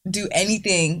do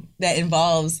anything that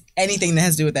involves anything that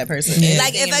has to do with that person. Yeah.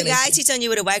 Like if a guy cheats on you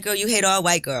with a white girl, you hate all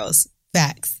white girls.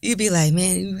 Facts. You'd be like,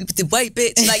 man, you the white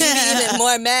bitch. Like you'd be even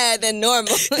more mad than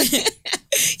normal.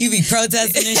 You be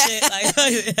protesting and shit.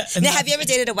 Now, have you ever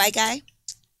dated a white guy?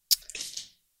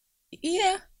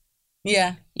 Yeah.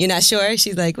 You're not sure?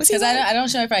 She's like, what's he Because like? I don't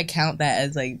sure if I count that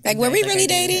as were we really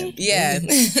dating? Yeah.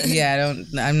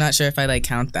 I'm not sure if I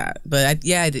count that. But I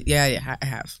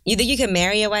have. You think you can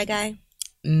marry a white guy?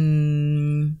 She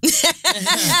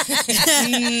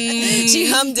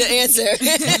hummed the answer.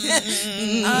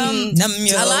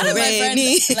 A lot of my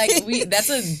friends, that's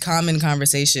a common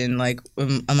conversation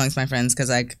amongst my friends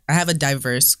because I have a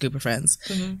diverse group of friends,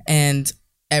 and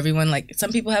everyone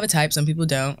some people have a type, some people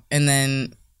don't, and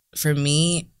then for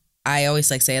me, I always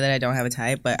say that I don't have a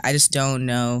type, but I just don't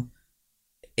know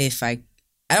if I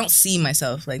don't see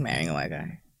myself marrying a white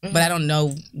guy. but I don't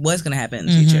know what's gonna happen in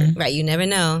the future. Right, you never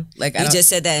know. Like you just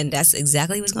said that, and that's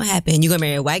exactly what's gonna happen. You're gonna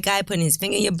marry a white guy, putting his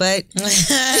finger in your butt.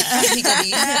 He gonna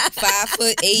be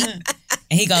 5'8",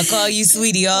 and he gonna call you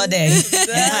sweetie all day.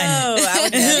 No, I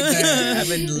would never. I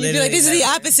would literally. Like, this is the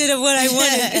opposite of what I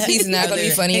wanted. He's not gonna be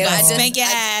funny at all. Spank your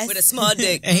ass with a small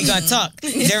dick, and he gonna talk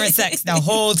during sex the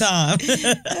whole time.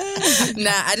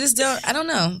 Nah, I just don't. I don't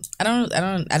know.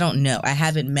 I don't know. I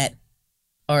haven't met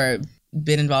or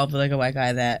been involved with like a white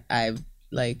guy that I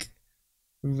like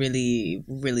really,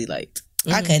 really liked.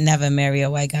 I could never marry a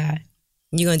white guy.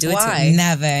 You gonna do it Why? too?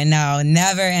 Never, no,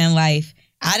 never in life.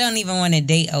 I don't even want to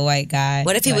date a white guy.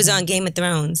 What if he was on Game of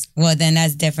Thrones? Well, then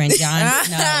that's different. Jon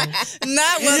Snow.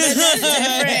 Not well, that's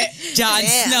different. Jon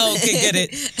Snow could get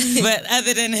it. But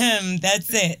other than him,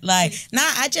 that's it. Like,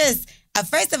 I just...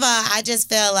 first of all, I just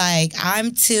feel like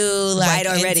I'm too like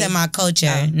into my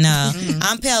culture. No,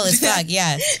 I'm pale as fuck,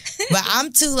 yes, but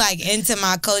I'm too like into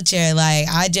my culture. Like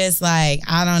I just like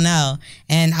I don't know,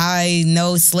 and I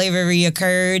know slavery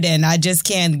occurred, and I just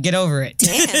can't get over it.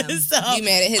 Damn, so you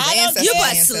mad at his ancestors? You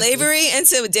brought slavery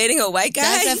into dating a white guy?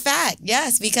 That's a fact.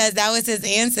 Yes, because that was his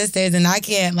ancestors, and I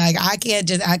can't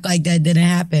just act like that didn't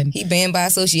happen. He banned by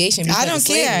association. I don't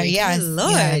care. Yes,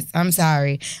 Lord, yes, I'm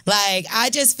sorry. Like I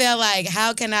just feel like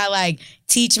how can I like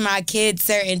teach my kids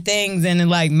certain things and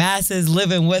like masses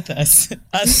living with us?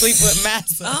 I sleep with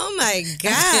masses. Oh my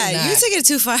God, you took it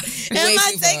too far. Am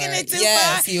I taking it too far?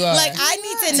 Yes, you are. Like I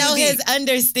need to know his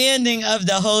understanding of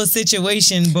the whole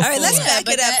situation before. All right, let's back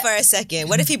it up for a second.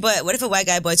 What if a white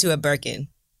guy bought you a Birkin?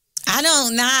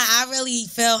 I really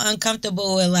feel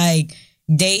uncomfortable with like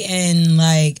dating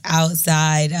like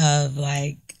outside of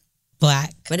like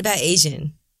black. What about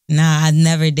Asian? Nah, I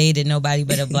never dated nobody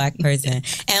but a black person.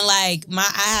 And like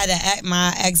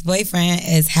my ex-boyfriend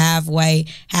is half white,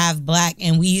 half black,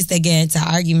 and we used to get into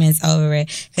arguments over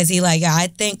it because he like, I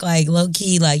think like low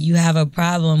key like you have a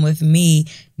problem with me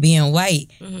being white.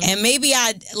 And maybe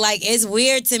it's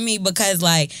weird to me because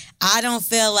like I don't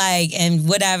feel like, and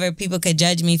whatever, people could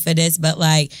judge me for this, but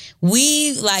like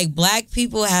we like black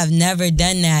people have never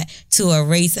done that to a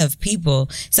race of people.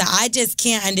 So I just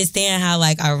can't understand how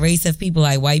like a race of people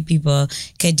like white people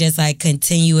could just like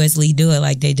continuously do it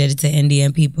like they did it to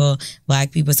Indian people,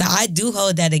 black people. So I do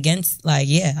hold that against I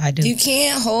do. You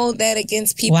can't hold that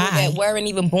against people that weren't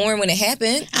even born when it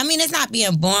happened. I mean, it's not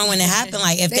being born when it happened.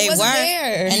 Like if they were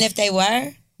there. and if they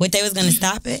were, what they was gonna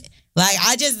stop it? Like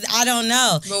I don't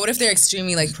know. But what if they're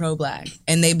extremely like pro-black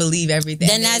and they believe everything?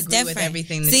 Then that's different. With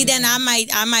everything See, then I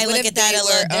might look at that a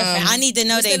little different. I need to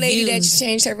know the lady that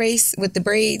changed her race with the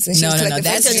braids and she was like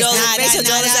that's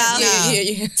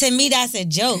to me that's a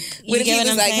joke. You get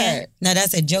what I'm saying? No,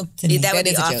 that's a joke to me. That would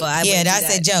be awful.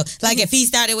 That's a joke. Like if he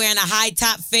started wearing a high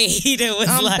top fade, it was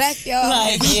I'm like back, y'all.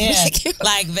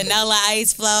 like Vanilla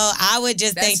Ice Flow. I would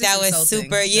just think that was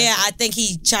insulting. super. Yeah, I think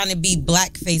he trying to be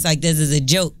blackface. Like this is a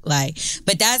joke.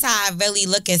 But that's how I really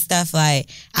look at stuff. Like,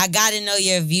 I gotta know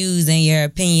your views and your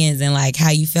opinions and like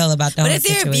how you feel about the whole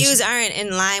situation. But if their views aren't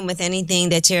in line with anything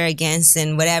that you're against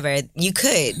and whatever, you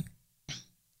could.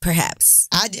 Perhaps.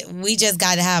 We just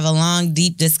got to have a long,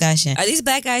 deep discussion. Are these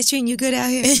black guys treating you good out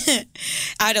here?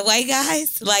 Are the white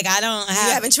guys? Like, I don't have...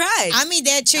 You haven't tried. I mean,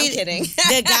 they're treating... I'm kidding.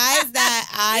 The guys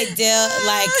that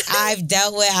I've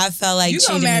dealt with, I felt like... You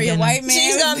gonna marry a white man?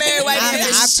 She's gonna marry a white man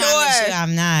for sure. I promise you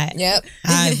I'm not. Yep.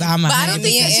 I'm but I don't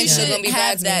think that you Angela should gonna be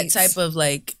have that bridesmaids. type of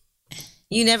like...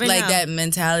 You never know. Like that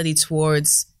mentality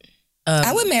towards...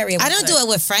 I would marry a white I don't do it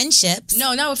with friendships.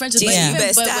 No, not with friendship. Yeah.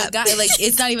 But with guys, like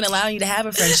it's not even allowing you to have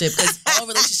a friendship because all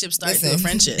relationships start through a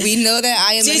friendship. We know that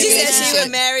I am in a Gigi said she relationship.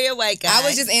 would marry a white guy. I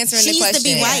was just answering She the question. used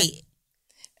to be white.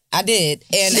 I did,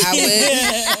 and I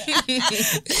would.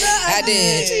 I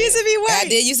did. She used to be white. I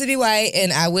did used to be white,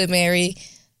 and I would marry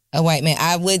a white man.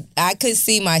 I could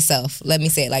see myself. Let me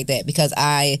say it like that because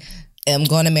I am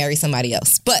going to marry somebody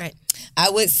else, but. Right. I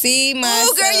would see myself.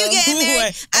 Oh, girl, you getting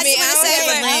married? I mean, just want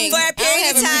to say, for a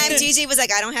period of time, ring. Gigi was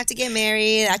like, I don't have to get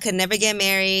married. I could never get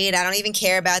married. I don't even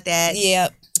care about that.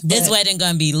 Yep. This wedding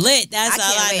gonna be lit. That's I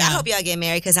all can't I wait. know. I hope y'all get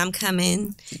married because I'm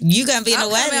coming. You gonna be in the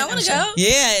wedding? I want to go.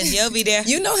 Yeah, you'll be there.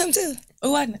 You know him too.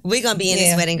 Oh, We're going to be in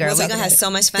this wedding, girl. We'll We're talk going to have about so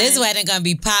much fun. This wedding gonna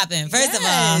be popping. First of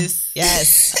all,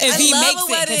 Yes. if he love makes a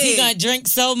it, because he wedding. gonna drink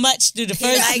so much through the He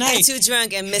first might night. get too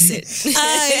drunk and miss it.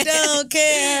 I don't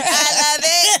care. I love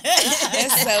it.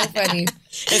 That's so funny.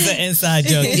 It's an inside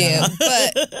joke. Yeah,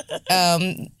 but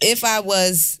if I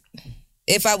was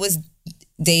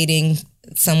dating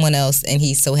someone else and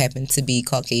he so happened to be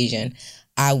Caucasian,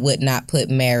 I would not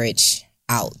put marriage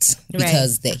out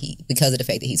because of the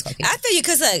fact that he's Caucasian. I feel you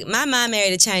because look, my mom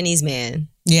married a Chinese man.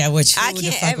 Yeah, which I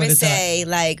can't ever say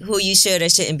like who you should or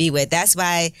shouldn't be with. That's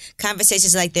why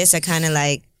conversations like this are kind of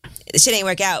like shit ain't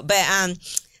work out. But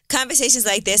conversations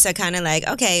like this are kind of like,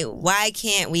 okay, why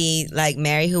can't we like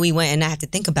marry who we want and not have to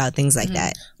think about things like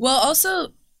that? Well, also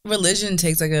religion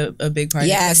takes like a big part.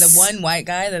 Yes. Because the one white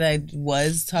guy that I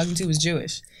was talking to was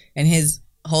Jewish, and his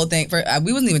whole thing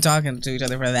we wasn't even talking to each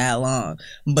other for that long,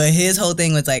 but his whole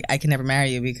thing was like, I can never marry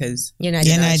you because You're not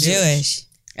Jewish.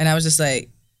 And I was just like,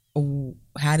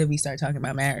 how did we start talking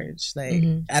about marriage? Like,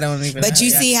 I don't even. But know. you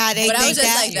see how they but think I was just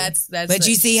that. like, that's. But like,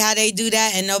 you see how they do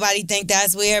that, and nobody think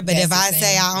that's weird. But That's if I the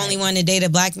say thing, I only want to date a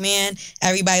black man,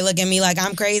 everybody look at me like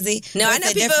I'm crazy. No, What's I know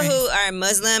the people difference? who are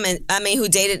Muslim who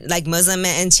dated like Muslim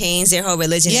men and changed their whole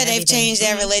religion. Yeah, and they've everything. changed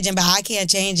their religion, but I can't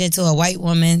change it to a white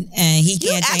woman, and he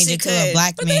can't change actually it to a could.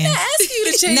 black man. ask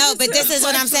you to change. No, but this is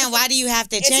what I'm saying. Why do you have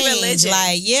to change? religion.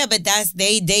 Like, yeah, but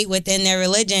they date within their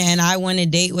religion, and I want to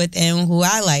date within who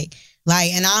I like.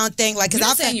 Like, and I don't think like because I'm I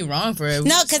not saying you wrong for it.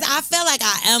 No, because I feel like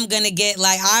I am gonna get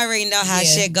like I already know how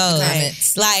shit goes.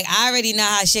 comments. Like I already know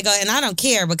how shit goes, and I don't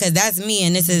care because that's me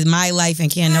and this is my life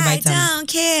and can't nobody tell me. I don't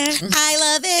care. I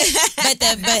love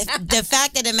it. but the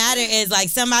fact of the matter is like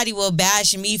somebody will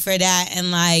bash me for that and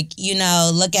like, you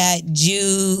know, look at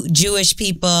Jewish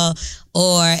people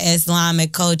or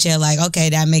Islamic culture like, okay,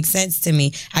 that makes sense to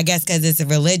me. I guess because it's a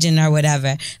religion or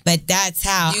whatever. But that's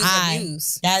how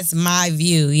that's my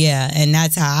view, yeah. And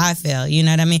that's how I feel. You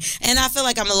know what I mean? And I feel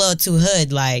like I'm a little too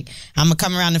hood. Like I'm gonna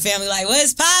come around the family like,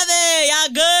 what's poppin'?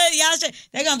 Y'all good? Y'all straight?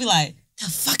 They're gonna be like, the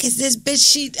fuck is this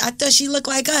bitch? I thought she looked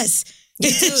like us.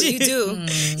 You do.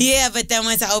 Yeah, but then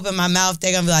once I open my mouth,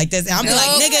 they're gonna be like this. And I'm be like,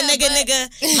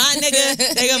 nigga, my nigga.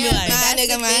 They're gonna be like, my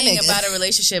nigga. About a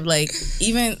relationship, like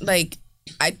even like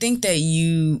I think that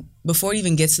you before it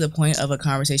even gets to the point of a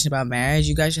conversation about marriage,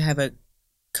 you guys should have a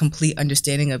complete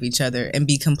understanding of each other and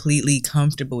be completely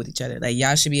comfortable with each other. Like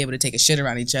y'all should be able to take a shit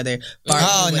around each other,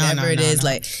 bark, whatever it is.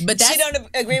 Like, but that's, she don't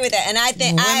agree with that, and I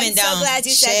think I'm so glad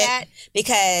you said that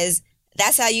because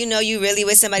that's how you know you really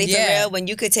with somebody for real when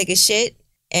you could take a shit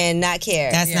and not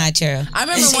care. That's not true. I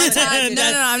remember one time. No,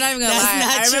 I'm not even gonna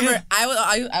lie. I remember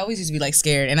I always used to be like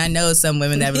scared, and I know some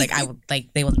women that were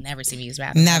like, they will never see me use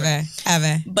bathroom. Never,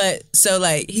 ever. But so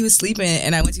like he was sleeping,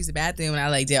 and I went to use the bathroom, and I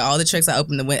like did all the tricks. I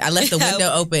opened the window. I left the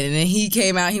window open, and then he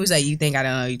came out. He was like, "You think I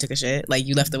don't know? You took a shit? Like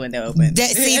you left the window open."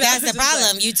 See, that's the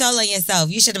problem. You told on yourself.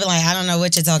 You should have been like, "I don't know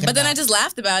what you're talking about." But then I just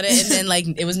laughed about it, and then like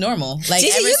it was normal. Like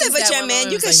Gigi, ever you since live with that your one man.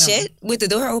 moment, You it could was like, shit. With the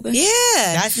door open? Yeah.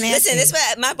 That's nasty. Listen, this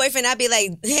what my boyfriend, I'd be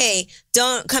like, hey,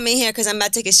 don't come in here because I'm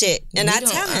about to take a shit. And I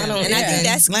tell him. And I think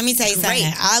that's Let me tell you great.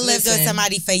 something. I lived with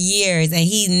somebody for years and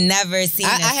he never seen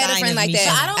I had a friend like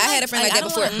that. I had a friend like that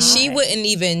before. She wouldn't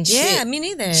even shit. Yeah, me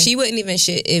neither. She wouldn't even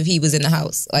shit if he was in the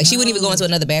house. Like she wouldn't even go into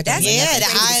another bathroom.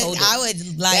 I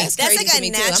would like That's like crazy a to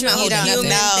me too. natural I'm not holding human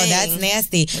nothing. thing. that's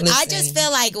nasty. I just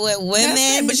feel like with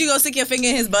women. But you gonna stick your finger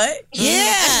in his butt?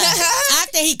 Yeah.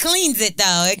 After he cleans it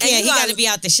though. He got to be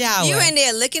out the shower. You in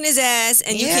there licking his ass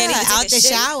and you can't even take out the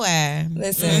shit. shower.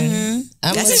 Listen,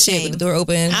 I'm That's gonna a shit shame. with the door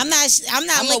open. I'm not I'm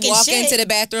gonna licking walk shit. into the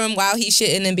bathroom while he's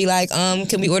shitting and be like,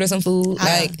 can we order some food?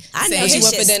 Like, I know what you his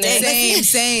want for shit dinner? stinks.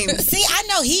 Same. See, I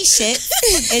know he shits.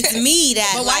 It's me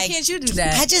that. But why can't you do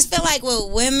that? I just feel like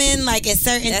with women, like it's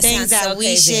certain That things sounds that so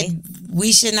crazy.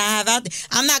 we should not have out there.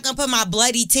 I'm not gonna put my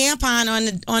bloody tampon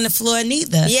on the floor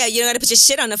neither. Yeah, you don't got to put your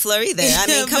shit on the floor either. I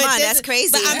mean, come on, that's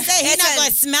crazy. But I'm saying he's That's not a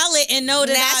gonna smell it and know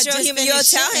that I natural just human.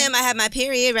 finished You'll tell shitting. him I have my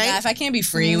period, right? Nah, if I can't be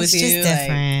free with It's you, just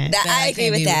different. That I agree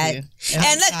can't with be that. you.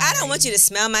 And look, I don't want you to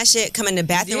smell my shit, come in the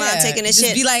bathroom while I'm taking a just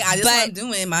shit. be like, I just But- what I'm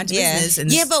doing, mind your business.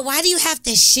 And Yeah, but why do you have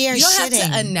to share you don't have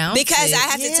shitting? to announce Because it. I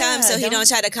have to tell him so he don't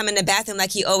try to come in the bathroom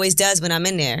like he always does when I'm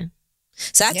in there.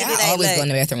 So I have to be like, I always look, go in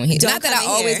the bathroom when he. don't Not that come I in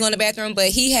always here. go in the bathroom, but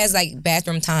he has like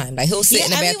bathroom time. Like he'll sit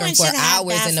in the bathroom everyone for should have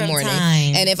hours in the bathroom morning.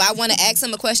 time. And if I want to ask him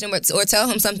a question or tell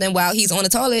him something while he's on the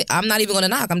toilet, I'm not even going to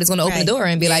knock. I'm just going to open the door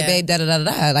and be like, babe, da da da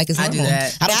da. Like it's I do normal.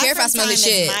 that. I don't care if I smell his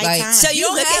shit. Like So you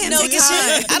look at him take a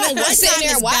shit? I don't want to sit in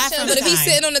there and watch him. bathroom But if he's time.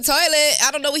 sitting on the toilet, I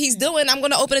don't know what he's doing. I'm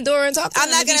going to open the door and talk to him. I'm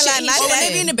not If he gonna lie, shit, my he's Or when dad-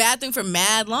 they be in the bathroom for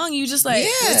mad long, you just like,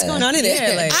 what's going on in there?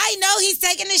 Yeah. Like, I know he's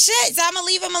taking the shit, so I'm gonna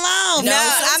leave him alone. No,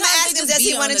 I'm sometimes gonna ask they him, just does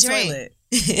he be want on to the drink? toilet.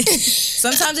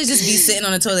 Sometimes they just be sitting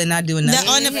on the toilet and not doing nothing.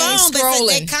 On the phone, but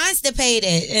they're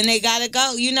constipated and they gotta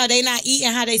go. You know, they not eating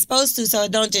how they supposed to, so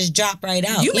it don't just drop right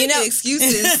out. You make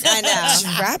excuses. I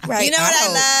know. Drop right out. You know what I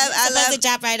love? I love to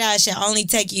drop right out. It should only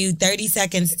take you 30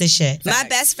 seconds to shit. My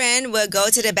best friend would go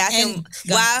to the bathroom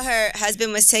while her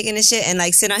husband was taking the shit and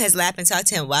like sit on his lap and talk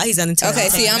to him while he's on the toilet. Okay,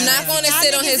 see, I'm not going to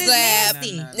sit on his lap.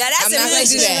 Now that's I'm not going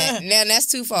to do that. Now that's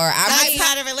too far.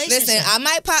 Listen, I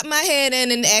might pop my head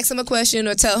in and ask him a question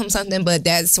or tell him something, but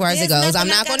that's as far as it goes. I'm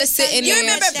not going to sit in there. You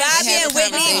remember Bobby and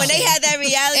Whitney when they had that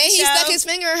reality show? And he stuck his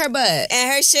finger in her butt.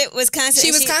 And her shit was constipated.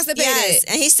 She was constipated. Yes,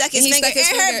 and he stuck his finger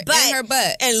in her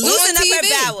butt. And loosen up her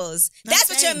bowels. That's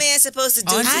what your man's supposed to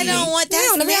do. I don't want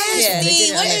that.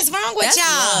 What is wrong with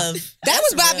y'all? That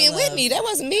was Bobby and Whitney. That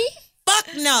wasn't me.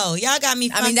 Fuck no, y'all got me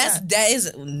fucked up.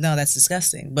 That's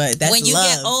disgusting. But that's when you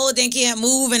love. get old and can't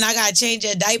move, and I gotta change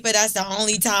a diaper. That's the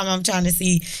only time I'm trying to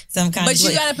see some kind. But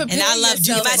you gotta prepare. And I love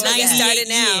you for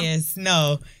 98 years.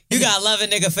 No. You gotta love a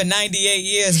nigga for 98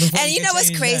 years before. And you know what's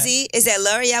crazy is that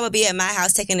L'Oreal would be at my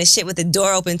house taking a shit with the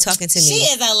door open, talking to me. She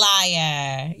is a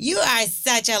liar. You are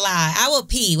such a lie. I will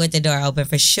pee with the door open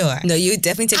for sure. No, you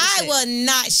definitely take a shit. I will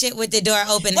not shit with the door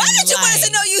open. Why did you want us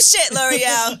to know you shit,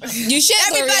 L'Oreal? You shit,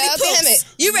 Everybody L'Oreal. poops. Damn it.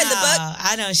 You read the book.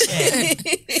 I don't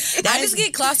shit. I just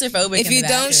get claustrophobic. If you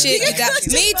don't shit, you got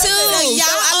me too. Y'all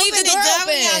I leave the door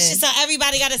open. So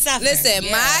everybody got to suffer. Listen,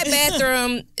 my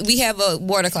bathroom, we have a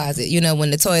water closet. You know,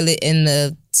 when the toilet and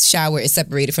the shower is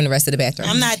separated from the rest of the bathroom.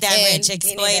 I'm not that rich.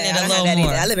 Explain it a little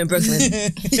more. I live in Brooklyn.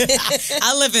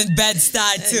 I live in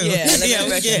Bed-Stuy too. Yeah, I live in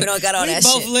Brooklyn. We don't got all that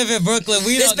shit. We both live in Brooklyn.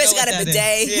 This bitch got a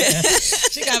bidet. Yeah.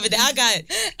 She got a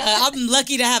bidet. I'm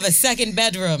lucky to have a second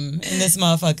bedroom in this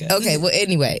motherfucker. Okay, well,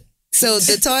 anyway. So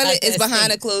the toilet is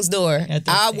behind a closed door.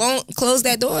 I won't close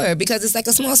that door because it's like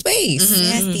a small space.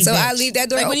 So I leave that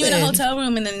door open. When you're in a hotel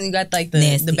room and then you got like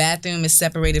the bathroom is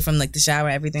separated from like the shower,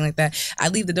 everything like that, I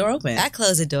leave the door open. I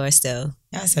close the door still.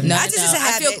 I feel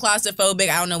claustrophobic.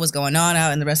 I don't know what's going on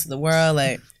out in the rest of the world.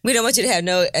 Like, we don't want you to have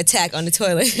no attack on the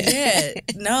toilet. Yeah,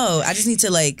 no. I just need to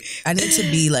I need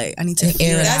to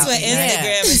air it That's out. what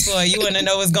Instagram is for. You want to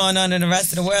know what's going on in the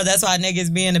rest of the world. That's why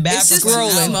niggas be in the bathroom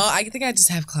scrolling. I think I just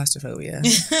have claustrophobia.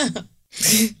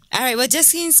 All right, well,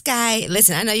 Justine Skye,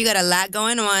 listen, I know you got a lot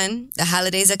going on. The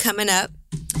holidays are coming up.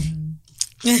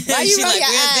 Why you roll your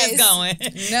where's eyes? this going?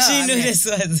 No, she knew this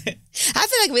was it. I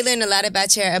feel like we learned a lot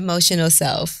about your emotional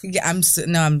self. Yeah, I'm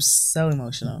so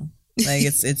emotional. Like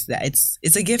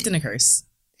it's a gift and a curse.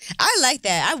 I like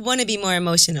that. I want to be more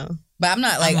emotional. But I'm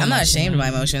not ashamed of my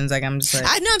emotions. Like I'm just like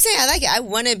I know I'm saying I like it. I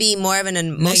want to be more of an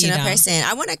emotional person.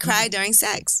 I want to cry during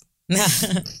sex.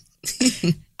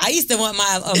 I used to want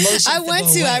my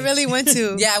emotions I really want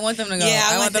to. Yeah, I want them to go. Yeah,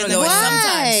 I want them to go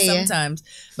sometimes.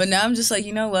 But now I'm just like,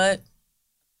 you know what?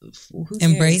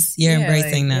 You're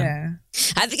embracing them. Yeah.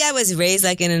 I think I was raised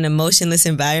like in an emotionless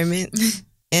environment.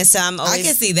 And so I'm always... I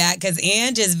can see that because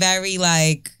Ange is very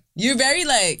like... You're very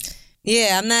like...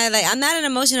 Yeah, I'm not an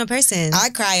emotional person. I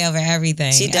cry over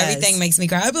everything. She does. Everything makes me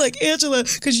cry. I'd be like, Angela,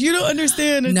 because you don't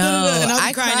understand. And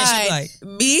I'm crying and she's like...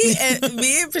 Me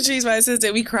and Patrice, my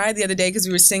sister, we cried the other day because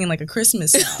we were singing like a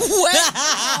Christmas song. What?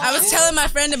 I was telling my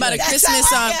friend about a Christmas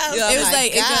song.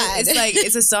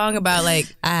 It's a song about like...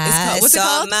 what's it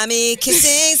called? Mommy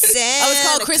kissing Santa it's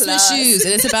called Christmas Shoes.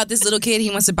 And it's about this little kid. He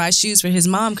wants to buy shoes for his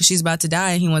mom because she's about to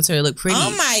die and he wants her to look pretty.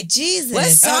 Oh my Jesus. What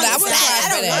song that is was that? I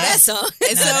don't know that song.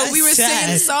 And so we were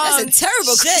singing the song. That's a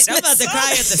terrible Christmas I'm about to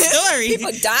cry at the story.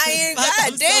 People dying.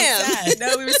 God damn.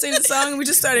 No, we were singing the song and we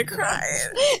just started crying.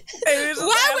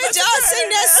 Why would y'all sing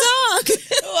that song?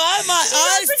 Why are my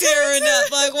eyes tearing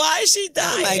up? Like, why is she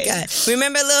dying? Oh my God.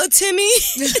 Remember little Timmy?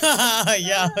 Oh,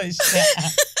 yo, shit.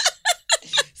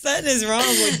 Something is wrong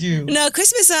with you. No,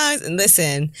 Christmas songs,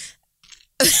 listen.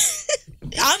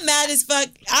 I'm mad as fuck.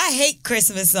 I hate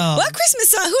Christmas songs. What Christmas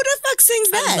song? Who the fuck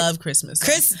sings that? I love Christmas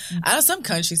songs. I know some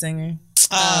country singer.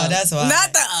 Oh, that's why.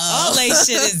 Not the all that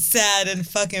shit is sad and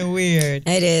fucking weird.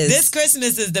 It is. This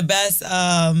Christmas is the best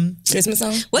Christmas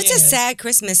song. What's a sad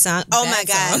Christmas song? Oh my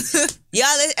God.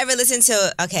 Y'all ever listen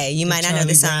to, okay, you might not know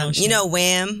the song. You know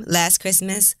Wham, Last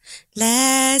Christmas?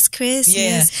 Last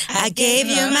Christmas, I gave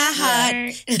you my heart,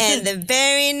 and the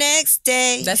very next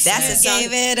day, that's a song.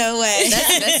 Gave it away.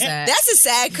 That's sad. That's a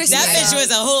sad Christmas song. That bitch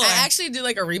was a whore. I actually did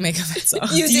like a remake of that song.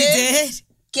 You did?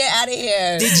 Get out of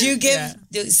here. Did you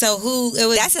give, so who, it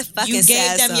was, that's a fucking you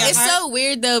sad gave them song. your It's heart? so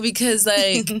weird though because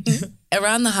like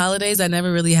around the holidays I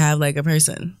never really have like a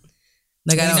person.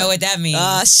 Like, I don't know what that means.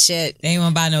 Oh, shit. They ain't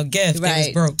want to buy no gift. Right. They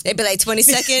was broke. They'd be like,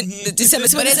 22nd, December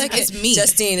 22nd. It's me.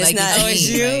 Justine, it's like, not oh, it's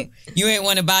you? Like, you ain't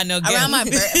want to buy no gift. Around my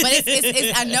birthday. But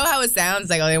it's I know how it sounds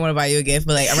like, oh, they want to buy you a gift.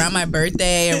 But like around my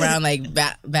birthday, around like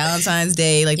Valentine's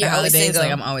Day, like You're the holidays, single.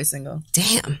 like I'm always single.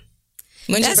 Damn.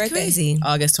 When's That's your birthday? crazy.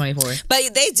 August 24th.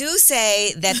 But they do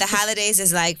say that the holidays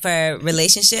is like for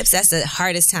relationships, that's the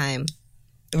hardest time.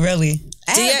 Really?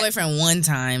 I had a boyfriend one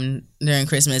time during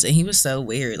Christmas, and he was so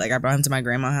weird. Like, I brought him to my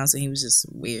grandma's house, and he was just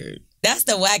weird. That's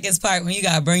the wackest part when you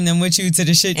gotta bring them with you to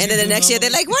the shit. And then the next year, they're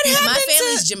like, what happened? My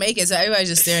family's Jamaican, so everybody's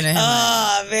just staring at him.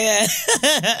 Oh, man.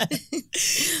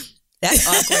 That's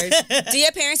awkward. Do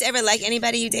your parents ever like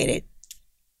anybody you dated?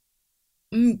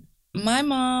 My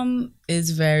mom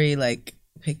is very, like,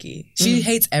 picky. She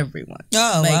hates everyone.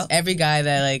 Oh, like, well. every guy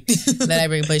that, like, that I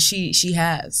bring. But she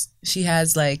has,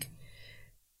 like,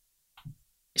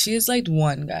 she has liked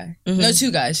one guy. No, two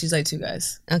guys. She's like two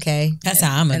guys. Okay. That's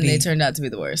how I'm gonna and be. they turned out to be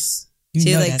the worst.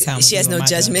 She's like, she has no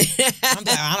judgment. I'm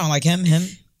like, I don't like him.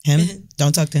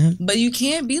 Don't talk to him. But you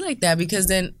can't be like that because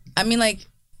then, I mean, like,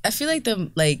 I feel like the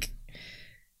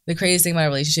craziest thing about a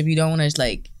relationship, you don't want to,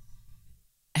 like,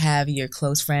 have your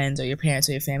close friends or your parents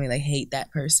or your family, like, hate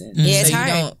that person. Yeah, it's so hard.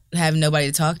 you don't have nobody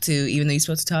to talk to, even though you're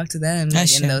supposed to talk to them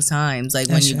like, in those times. Like,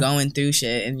 when you're going through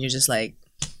shit and you're just like...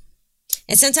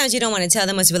 And sometimes you don't want to tell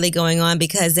them what's really going on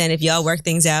because then if y'all work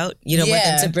things out, you don't want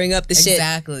them to bring up the shit.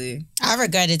 Exactly. I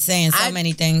regretted saying so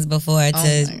many things before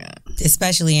to,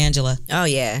 especially Angela. Oh,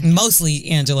 yeah. Mostly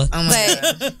Angela. Oh, my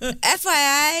God.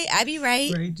 FYI, I be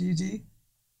right. Right, Gigi?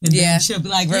 And she'll be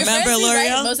like, remember, L'Oreal?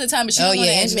 Right most of the time, but she don't want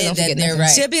to admit that they're right.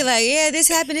 She'll be like, yeah, this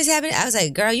happened. I was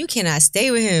like, girl, you cannot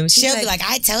stay with him. She'll be like,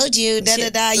 I told you,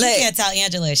 da-da-da. You can't tell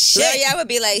Angela shit. I would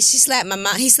be like, he slapped my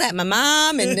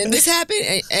mom, and then this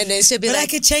happened, and then she'll be but like,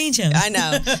 I could change him. I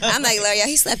know. I'm like, L'Oreal,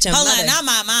 he slapped your mother. Hold on, not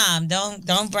my mom.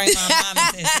 Don't bring my mom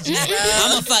into this.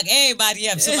 I'm gonna fuck everybody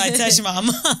up. Somebody touch my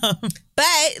mom.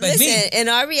 But listen, in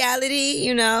our reality,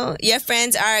 you know, your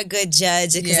friends are a good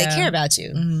judge because they care about you.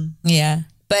 Mm-hmm. Yeah.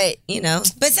 But, you know.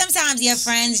 But sometimes your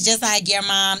friends, just like your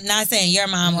mom, not saying your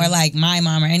mom or like my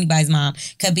mom or anybody's mom,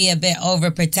 could be a bit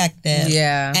overprotective.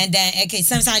 Yeah. And then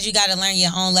sometimes you got to learn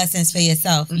your own lessons for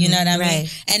yourself. You know what I mean?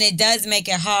 And it does make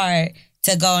it hard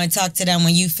to go and talk to them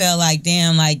when you feel like,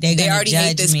 damn, like they already judge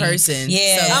hate this me. person.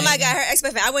 Yeah. So, oh my God, her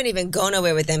ex-boyfriend, I wouldn't even go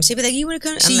nowhere with them. She'd be like, you want to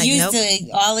come? She like, used nope. to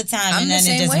all the time, I'm and then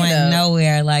the it just same way, went though.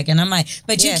 nowhere. Like, and I'm like,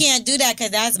 but you can't do that because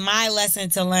that's my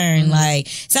lesson to learn. Like,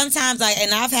 sometimes, like,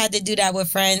 and I've had to do that with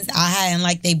friends I hadn't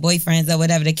like their boyfriends or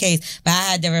whatever the case, but I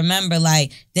had to remember,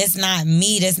 like, this not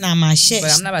me, this not my shit.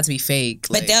 But I'm not about to be fake.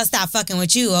 But they'll stop fucking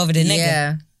with you over the nigga.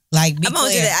 Yeah. Like, be I'm gonna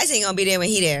do clear. that. I just ain't gonna be there when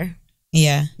he there.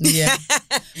 Yeah. Yeah.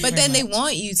 But then they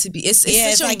want you to be. It's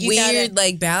such a like weird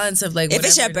like balance of like. If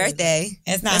it's your birthday,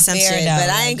 it's not some fair shit. though. But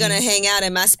I ain't gonna hang out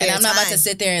in my spare And I'm not time. about to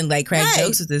sit there and like crack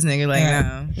jokes with this nigga. Like,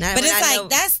 no. But it's like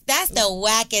that's the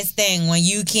wackest thing when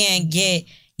you can't get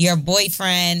your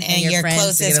boyfriend and your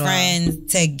closest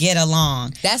friends to get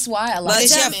along. That's why a lot. But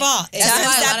it's your fault. Tell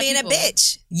him stop being a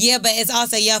bitch. Yeah, but it's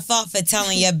also your fault for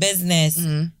telling your business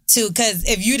too. Because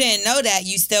if you didn't know that,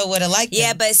 you still would have liked.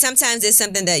 Yeah, but sometimes it's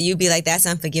something that you be like, that's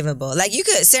unforgivable. Like you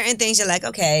could certain things you're like,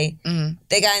 okay,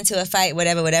 they got into a fight,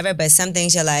 whatever. But some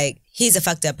things you're like, he's a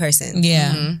fucked up person.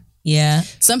 Yeah, yeah.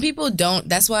 Some people don't.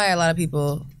 That's why a lot of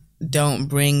people don't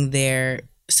bring their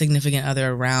significant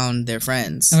other around their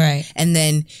friends, right? And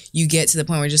then you get to the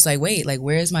point where you're just like, wait, like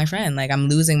where's my friend? Like I'm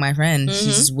losing my friend.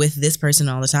 She's with this person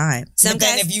all the time. But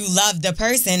then if you love the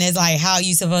person, it's like how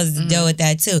you supposed to deal with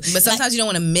that too. But sometimes you don't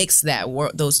want to mix that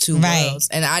those two worlds,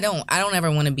 and I don't ever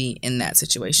want to be in that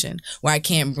situation where I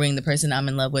can't bring the person I'm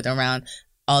in love with around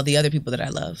all the other people that I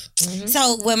love.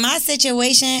 So with my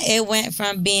situation, it went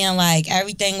from being like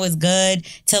everything was good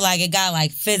to like it got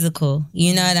like physical,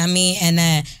 you know what I mean? And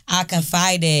then I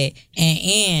confided in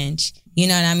Ange, you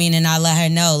know what I mean? And I let her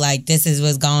know like this is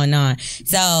what's going on.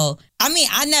 So I mean,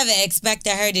 I never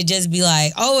expected her to just be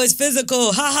like, oh, it's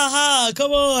physical. Ha, ha, ha.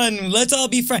 Come on. Let's all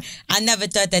be friends. I never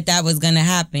thought that was going to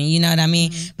happen. You know what I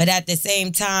mean? But at the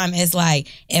same time, it's like,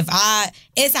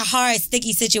 it's a hard,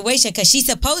 sticky situation because she's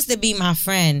supposed to be my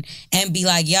friend and be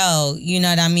like, yo, you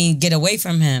know what I mean? Get away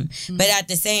from him. But at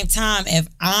the same time, if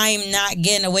I'm not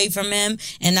getting away from him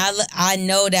and I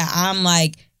know that I'm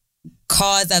like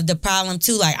cause of the problem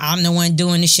too, like I'm the one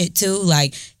doing the shit too,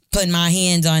 like putting my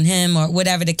hands on him or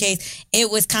whatever the case, it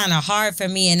was kind of hard for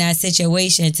me in that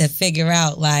situation to figure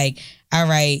out like, all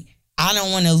right, I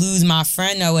don't want to lose my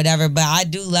friend or whatever, but I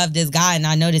do love this guy and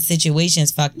I know the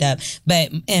situation's fucked up.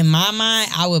 But in my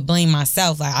mind, I would blame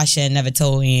myself. Like I should have never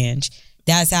told Ange.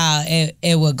 that's how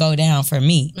it would go down for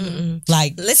me.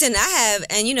 Like, listen, I have,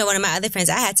 and one of my other friends,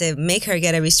 I had to make her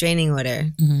get a restraining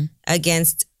order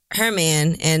against her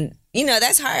man, and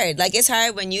that's hard. Like, it's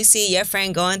hard when you see your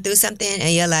friend going through something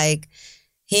and you're like,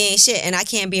 he ain't shit, and I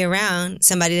can't be around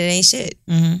somebody that ain't shit.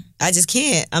 I just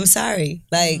can't. I'm sorry.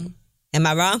 Like, am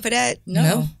I wrong for that?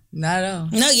 No, not at all.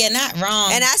 No, you're not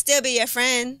wrong. And I still be your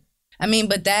friend. I mean,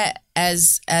 but that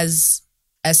as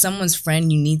someone's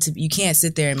friend, you can't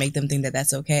sit there and make them think that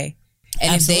that's okay.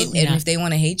 And if they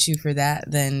want to hate you for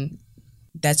that, then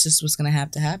that's just what's going to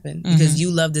have to happen, because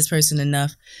you love this person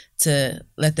enough to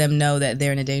let them know that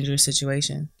they're in a dangerous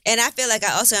situation. And I feel like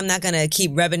I also am not going to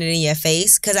keep rubbing it in your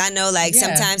face, because I know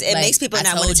sometimes it makes people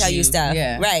not want to tell you stuff.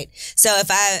 Yeah. Right. So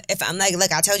if I'm like,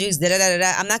 look, I told you,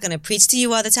 I'm not going to preach to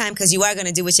you all the time, because you are going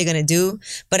to do what you're going to do.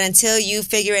 But until you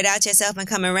figure it out yourself and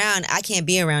come around, I can't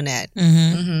be around that.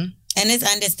 And it's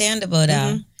understandable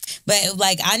though. But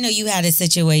I know you had a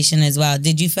situation as well.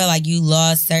 Did you feel like you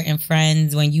lost certain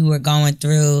friends when you were going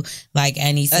through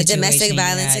any situation? A domestic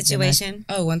violence situation?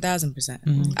 Oh,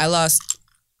 1,000%. I lost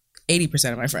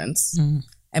 80% of my friends,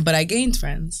 but I gained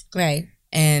friends, right?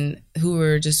 And who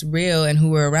were just real and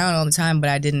who were around all the time. But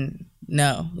I didn't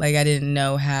know, I didn't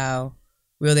know how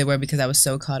real they were, because I was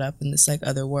so caught up in this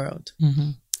other world.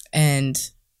 And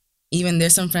even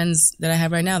there's some friends that I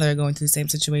have right now that are going through the same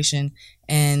situation,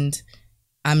 and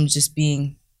I'm just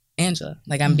being Angela.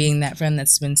 I'm being that friend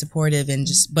that's been supportive and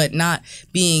but not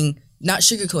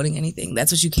sugarcoating anything.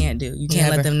 That's what you can't do. You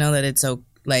can't let them know that it's so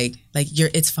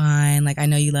it's fine. I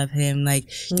know you love him.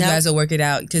 You guys will work it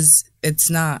out, because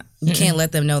it's not. You can't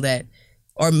let them know that,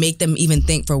 or make them even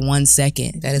think for 1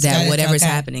 second that whatever's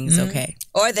happening is okay,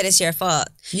 or that it's your fault.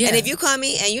 Yeah. And if you call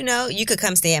me and you could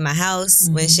come stay at my house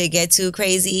when shit get too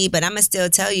crazy, but I'ma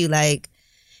still tell you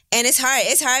and it's hard.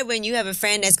 It's hard when you have a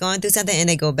friend that's going through something and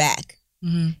they go back.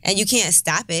 And you can't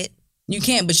stop it. You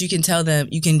can't, but you can tell them,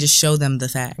 you can just show them the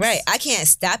facts. Right. I can't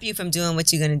stop you from doing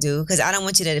what you're going to do, because I don't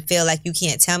want you to feel like you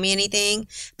can't tell me anything.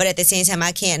 But at the same time,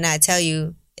 I can't not tell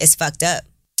you it's fucked up.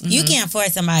 You can't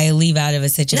force somebody to leave out of a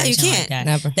situation. No, you can't. Like that.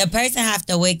 Never. The person have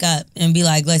to wake up and be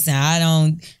like, listen,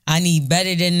 I need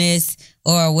better than this,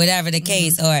 or whatever the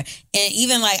case. And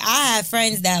even I have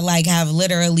friends that have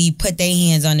literally put their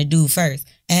hands on the dude first.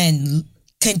 And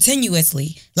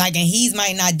continuously, and he's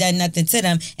might not done nothing to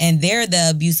them, and they're the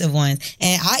abusive ones.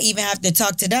 And I even have to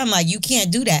talk to them you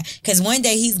can't do that, because one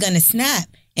day he's gonna snap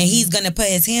and he's gonna put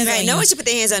his hands on you. No one should put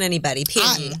their hands on anybody.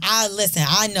 Period. I listen.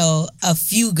 I know a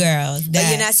few girls that, but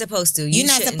you're not supposed to. You're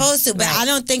not supposed to. But I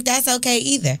don't think that's okay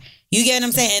either. You get what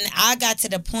I'm saying? And I got to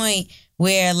the point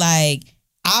where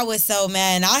I was so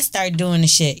mad, and I started doing the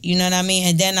shit. You know what I mean?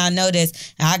 And then I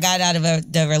noticed I got out of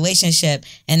the relationship,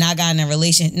 and I got in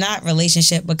a not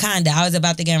relationship, but kinda. I was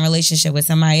about to get in a relationship with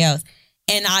somebody else.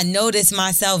 And I noticed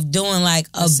myself doing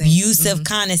abusive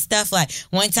kind of stuff.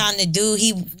 One time the dude,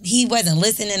 he wasn't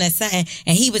listening or something,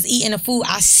 and he was eating the food.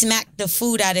 I smacked the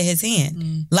food out of his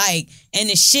hand. And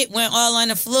the shit went all on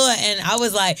the floor. And I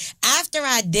was after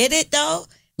I did it though,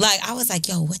 I was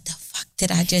yo, what the fuck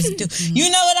did I just do?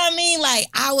 You know what I mean?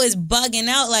 I was bugging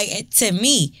out to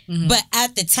me. But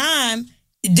at the time,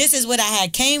 this is what I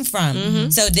had came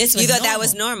from. So this was You thought that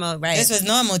was normal, right? This was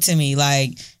normal to me.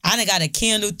 I done got a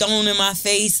candle thrown in my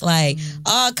face,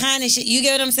 all kind of shit. You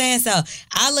get what I'm saying? So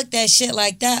I looked at shit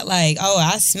like that, oh,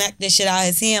 I smacked this shit out of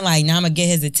his hand, now I'm gonna get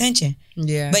his attention.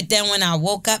 Yeah. But then when I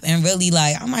woke up and really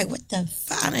I'm what the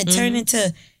fuck? I turned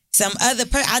into some other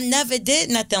person. I never did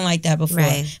nothing like that before.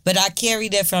 Right. But I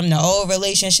carried it from the old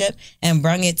relationship and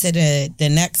brung it to the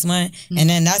next one. And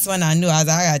then that's when I knew I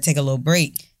gotta take a little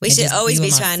break. We should always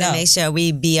be trying to make sure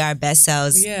we be our best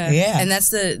selves. Yeah. And that's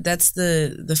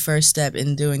the first step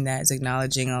in doing that, is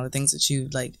acknowledging all the things that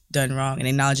you've done wrong and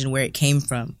acknowledging where it came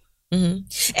from. And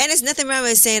there's nothing wrong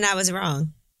with saying I was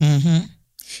wrong.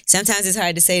 Sometimes it's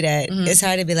hard to say that. It's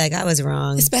hard to be I was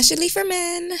wrong. Especially for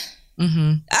men.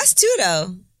 Us too,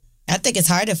 though. I think it's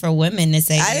harder for women to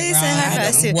say I didn't say hard for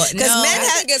us too.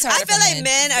 Because I feel like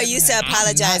men are used to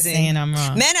apologizing. I'm not saying I'm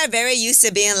wrong. Men are very used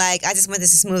to being I just want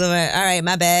this to smooth over. All right,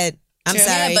 my bad. I'm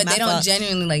sorry. But they don't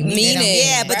genuinely mean it.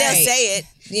 Yeah, but they'll say it.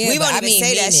 Yeah, we won't even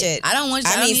say that shit. I don't want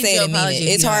you to say it.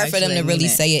 It's hard for them to really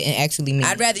say it and actually mean it.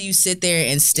 I'd rather you sit there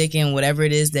and stick in whatever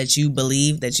it is that you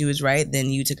believe that you was right than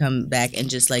you to come back and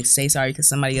just say sorry because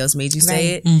somebody else made you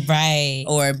say it. Right.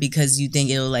 Or because you think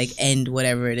it'll end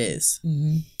whatever it is.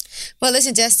 Well,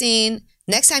 listen, Justine,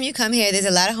 next time you come here, there's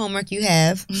a lot of homework you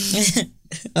have.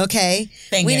 Okay?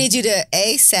 We need you to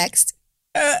sext.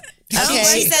 Okay.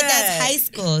 She said that's high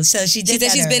school, so she said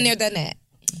she's been there, done that.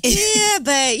 Yeah,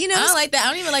 but I don't like that. I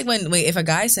don't even like when if a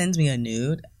guy sends me a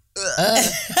nude, What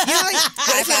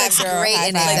if he looks great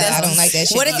in it? I don't like that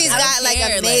shit. What if he's got like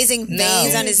amazing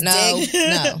veins on his dick?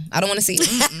 No, I don't want to see it.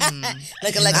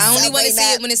 Looking like I only want to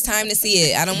see it when it's time to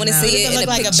see it. I don't want to see it in look a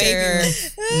like a picture.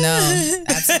 No,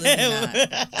 absolutely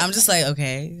not. I'm just like,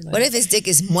 okay. Like, what if his dick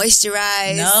is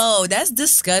moisturized? no, that's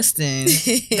disgusting.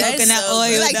 Coconut oil.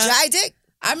 You like dry dick?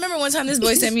 I remember one time this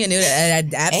boy sent me a nude that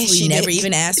I absolutely never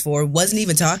even asked for. Wasn't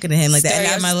even talking to him like that. Story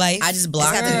And of my life. I just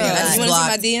blocked him. That's happened to me a lot.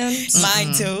 You want to see my DMs?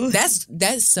 Mine too.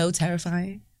 That's so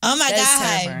terrifying. Oh my That's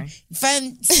God. Ever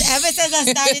since I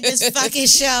started this fucking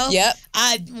show, Yep.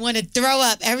 I want to throw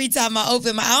up every time I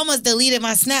open I almost deleted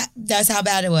my Snap. That's how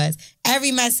bad it was.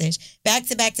 Every message. Back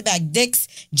to back to back. Dicks,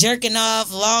 jerking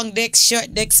off, long dicks,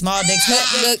 short dicks, small dicks,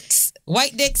 hot dicks,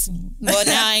 white dicks. Well,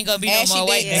 now I ain't going to be no more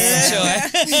white dicks,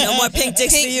 I'm sure. No more pink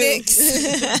dicks for you.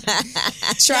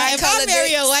 Try if I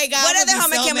marry a white guy. What other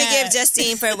homework can we give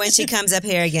Justine for when she comes up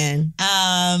here again?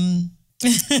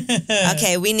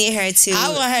 Okay, we need her to I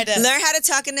want her to learn how to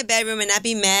talk in the bedroom and not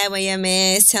be mad when your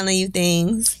man is telling you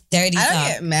things. Dirty I talk. don't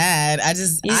get mad. I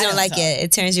don't like talk. it.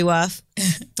 It turns you off.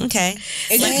 Okay.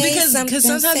 It's just because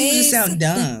sometimes you just sound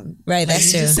dumb. Right, that's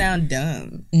You true. just sound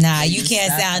dumb. Nah, you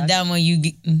can't sound dumb when you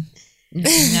get... Never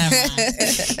mind.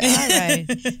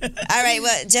 All right.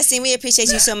 Well, Justine, we appreciate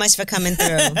you so much for coming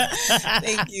through.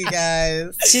 Thank you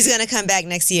guys. She's gonna come back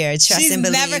next year. Trust She's and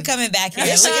believe. never coming back here.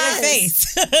 Yes, Look she at her is.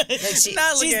 face. She's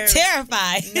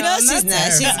terrified. No, she's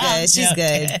not. She's good. She's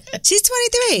good. She's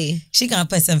 23. She gonna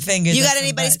put some fingers. You on got some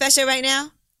anybody butt. special right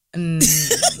now? You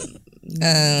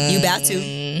about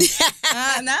to.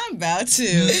 Now I'm about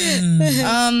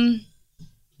to.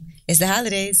 It's the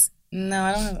holidays. No,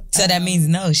 I don't have. So that means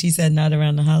no. She said not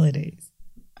around the holidays.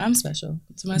 I'm special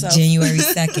to myself. January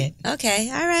 2nd. Okay,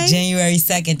 all right. January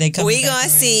 2nd, they come. We gonna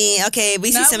see. Okay,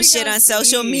 we see No, some we shit gonna on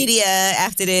social see. media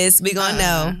after this. We gonna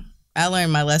know. I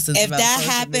learned my lessons. If about that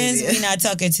social happens, media. we not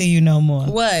talking to you no more.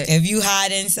 What? If you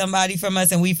hiding somebody from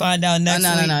us and we find out Oh, next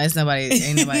no, week, it's nobody.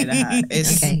 Ain't nobody to hide.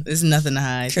 It's Okay. it's nothing to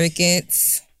hide.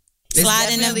 Crickets. It's slide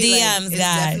in them definitely, DMs, it's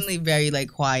guys. definitely very like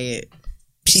quiet.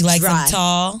 She likes Dry. them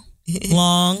tall,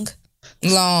 long,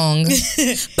 Long. But she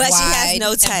has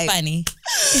no and type. funny.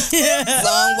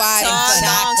 Long, wide, Tall,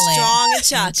 and strong, funny. and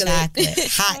chocolate.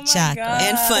 Hot chocolate.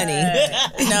 And funny.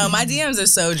 No, my DMs are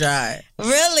so dry.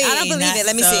 Really? I don't believe it.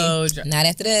 Let me see. So dry. Not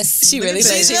after this. She really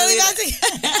said She's she really really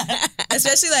about to.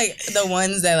 Especially like the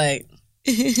ones that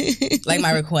like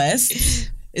my request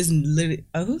is literally.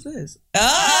 Oh, who's this?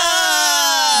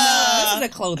 Oh. This is a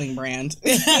clothing brand.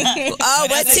 Oh,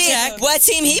 what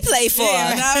team he play for?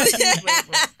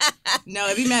 No,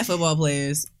 it'd be mad football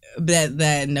players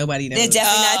that nobody knows. They're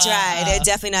definitely not dry. They're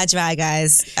definitely not dry,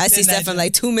 guys. I see stuff from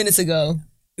like 2 minutes ago.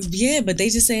 Yeah, but they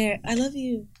just say I love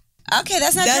you. Okay,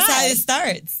 that's not That's dry. how it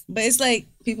starts. But it's like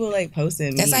people like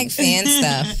posting. That's like fan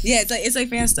stuff. Yeah, it's like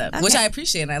fan stuff, which I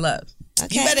appreciate and I love.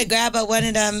 Okay. You better grab up one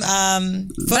of them football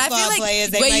But I feel like, players.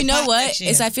 They but might you know pop what? next year.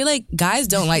 It's I feel like guys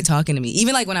don't like talking to me,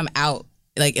 even like when I'm out,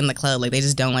 like in the club, like they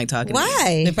just don't like talking. to me.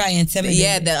 Why? They're probably intimidated.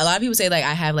 Yeah, a lot of people say like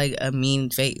I have like a mean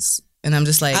face, and I'm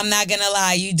just like, I'm not gonna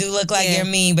lie, you do look like Yeah.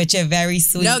 you're mean, but you're very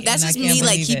sweet. no, that's and I just can't me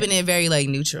like believe keeping it very like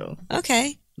neutral.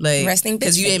 Okay. Like Resting bitch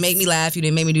because you didn't face. make me laugh, you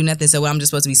didn't make me do nothing. So I'm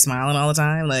just supposed to be smiling all the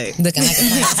time, like Looking like a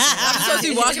clown. I'm supposed to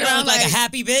be walking around like like, a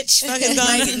happy bitch. Fucking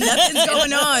like going. nothing's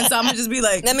going on. So I'm gonna just be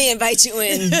like, Let me invite you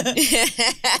in. Nah,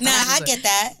 I get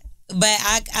that, but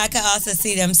I could also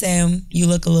see them saying you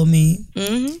look a little mean.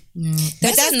 Mm-hmm.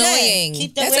 But That's annoying. Good.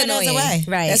 Keep the That's weirdos annoying. away.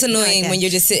 Right. That's annoying Okay. when you're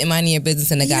just sitting minding your business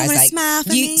and the guy's wanna like, smile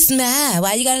for "You me?" smile.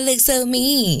 Why you gotta look so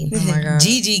mean?" oh my god.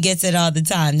 Gigi gets it all the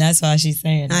time. That's why she's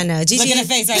saying it. I know. Gigi, Look at her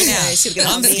face right now. She's gonna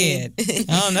I'm be- scared.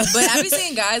 I don't know. But I be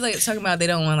seeing guys like talking about they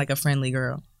don't want like a friendly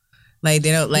girl, like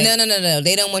they don't like No.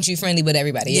 They don't want you friendly with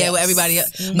everybody. yeah else. with everybody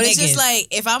else. But it's just Niggas. like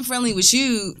if I'm friendly with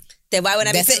you, Then why would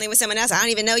I be That's it. friendly with someone else? I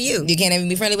don't even know you. You can't even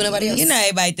be friendly with nobody else. You know,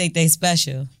 everybody think they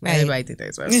special. Right. everybody think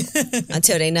that's right.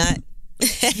 Until they not. All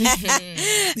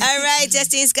right,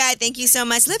 Justine Skye, thank you so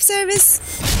much. Lip service.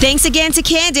 Thanks again to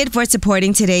Candid for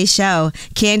supporting today's show.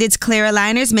 Candid's clear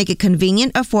aligners make it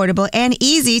convenient, affordable, and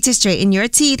easy to straighten your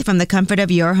teeth from the comfort of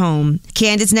your home.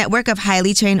 Candid's network of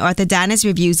highly trained orthodontists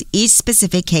reviews each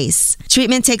specific case.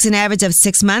 Treatment takes an average of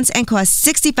 6 months and costs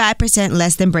 65%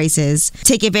 less than braces.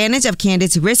 Take advantage of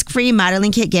Candid's risk-free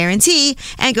modeling kit guarantee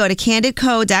and go to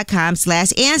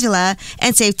candidco.com/Angela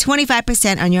and save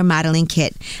 25% on your modeling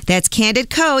kit. That's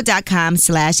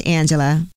candidco.com/Angela.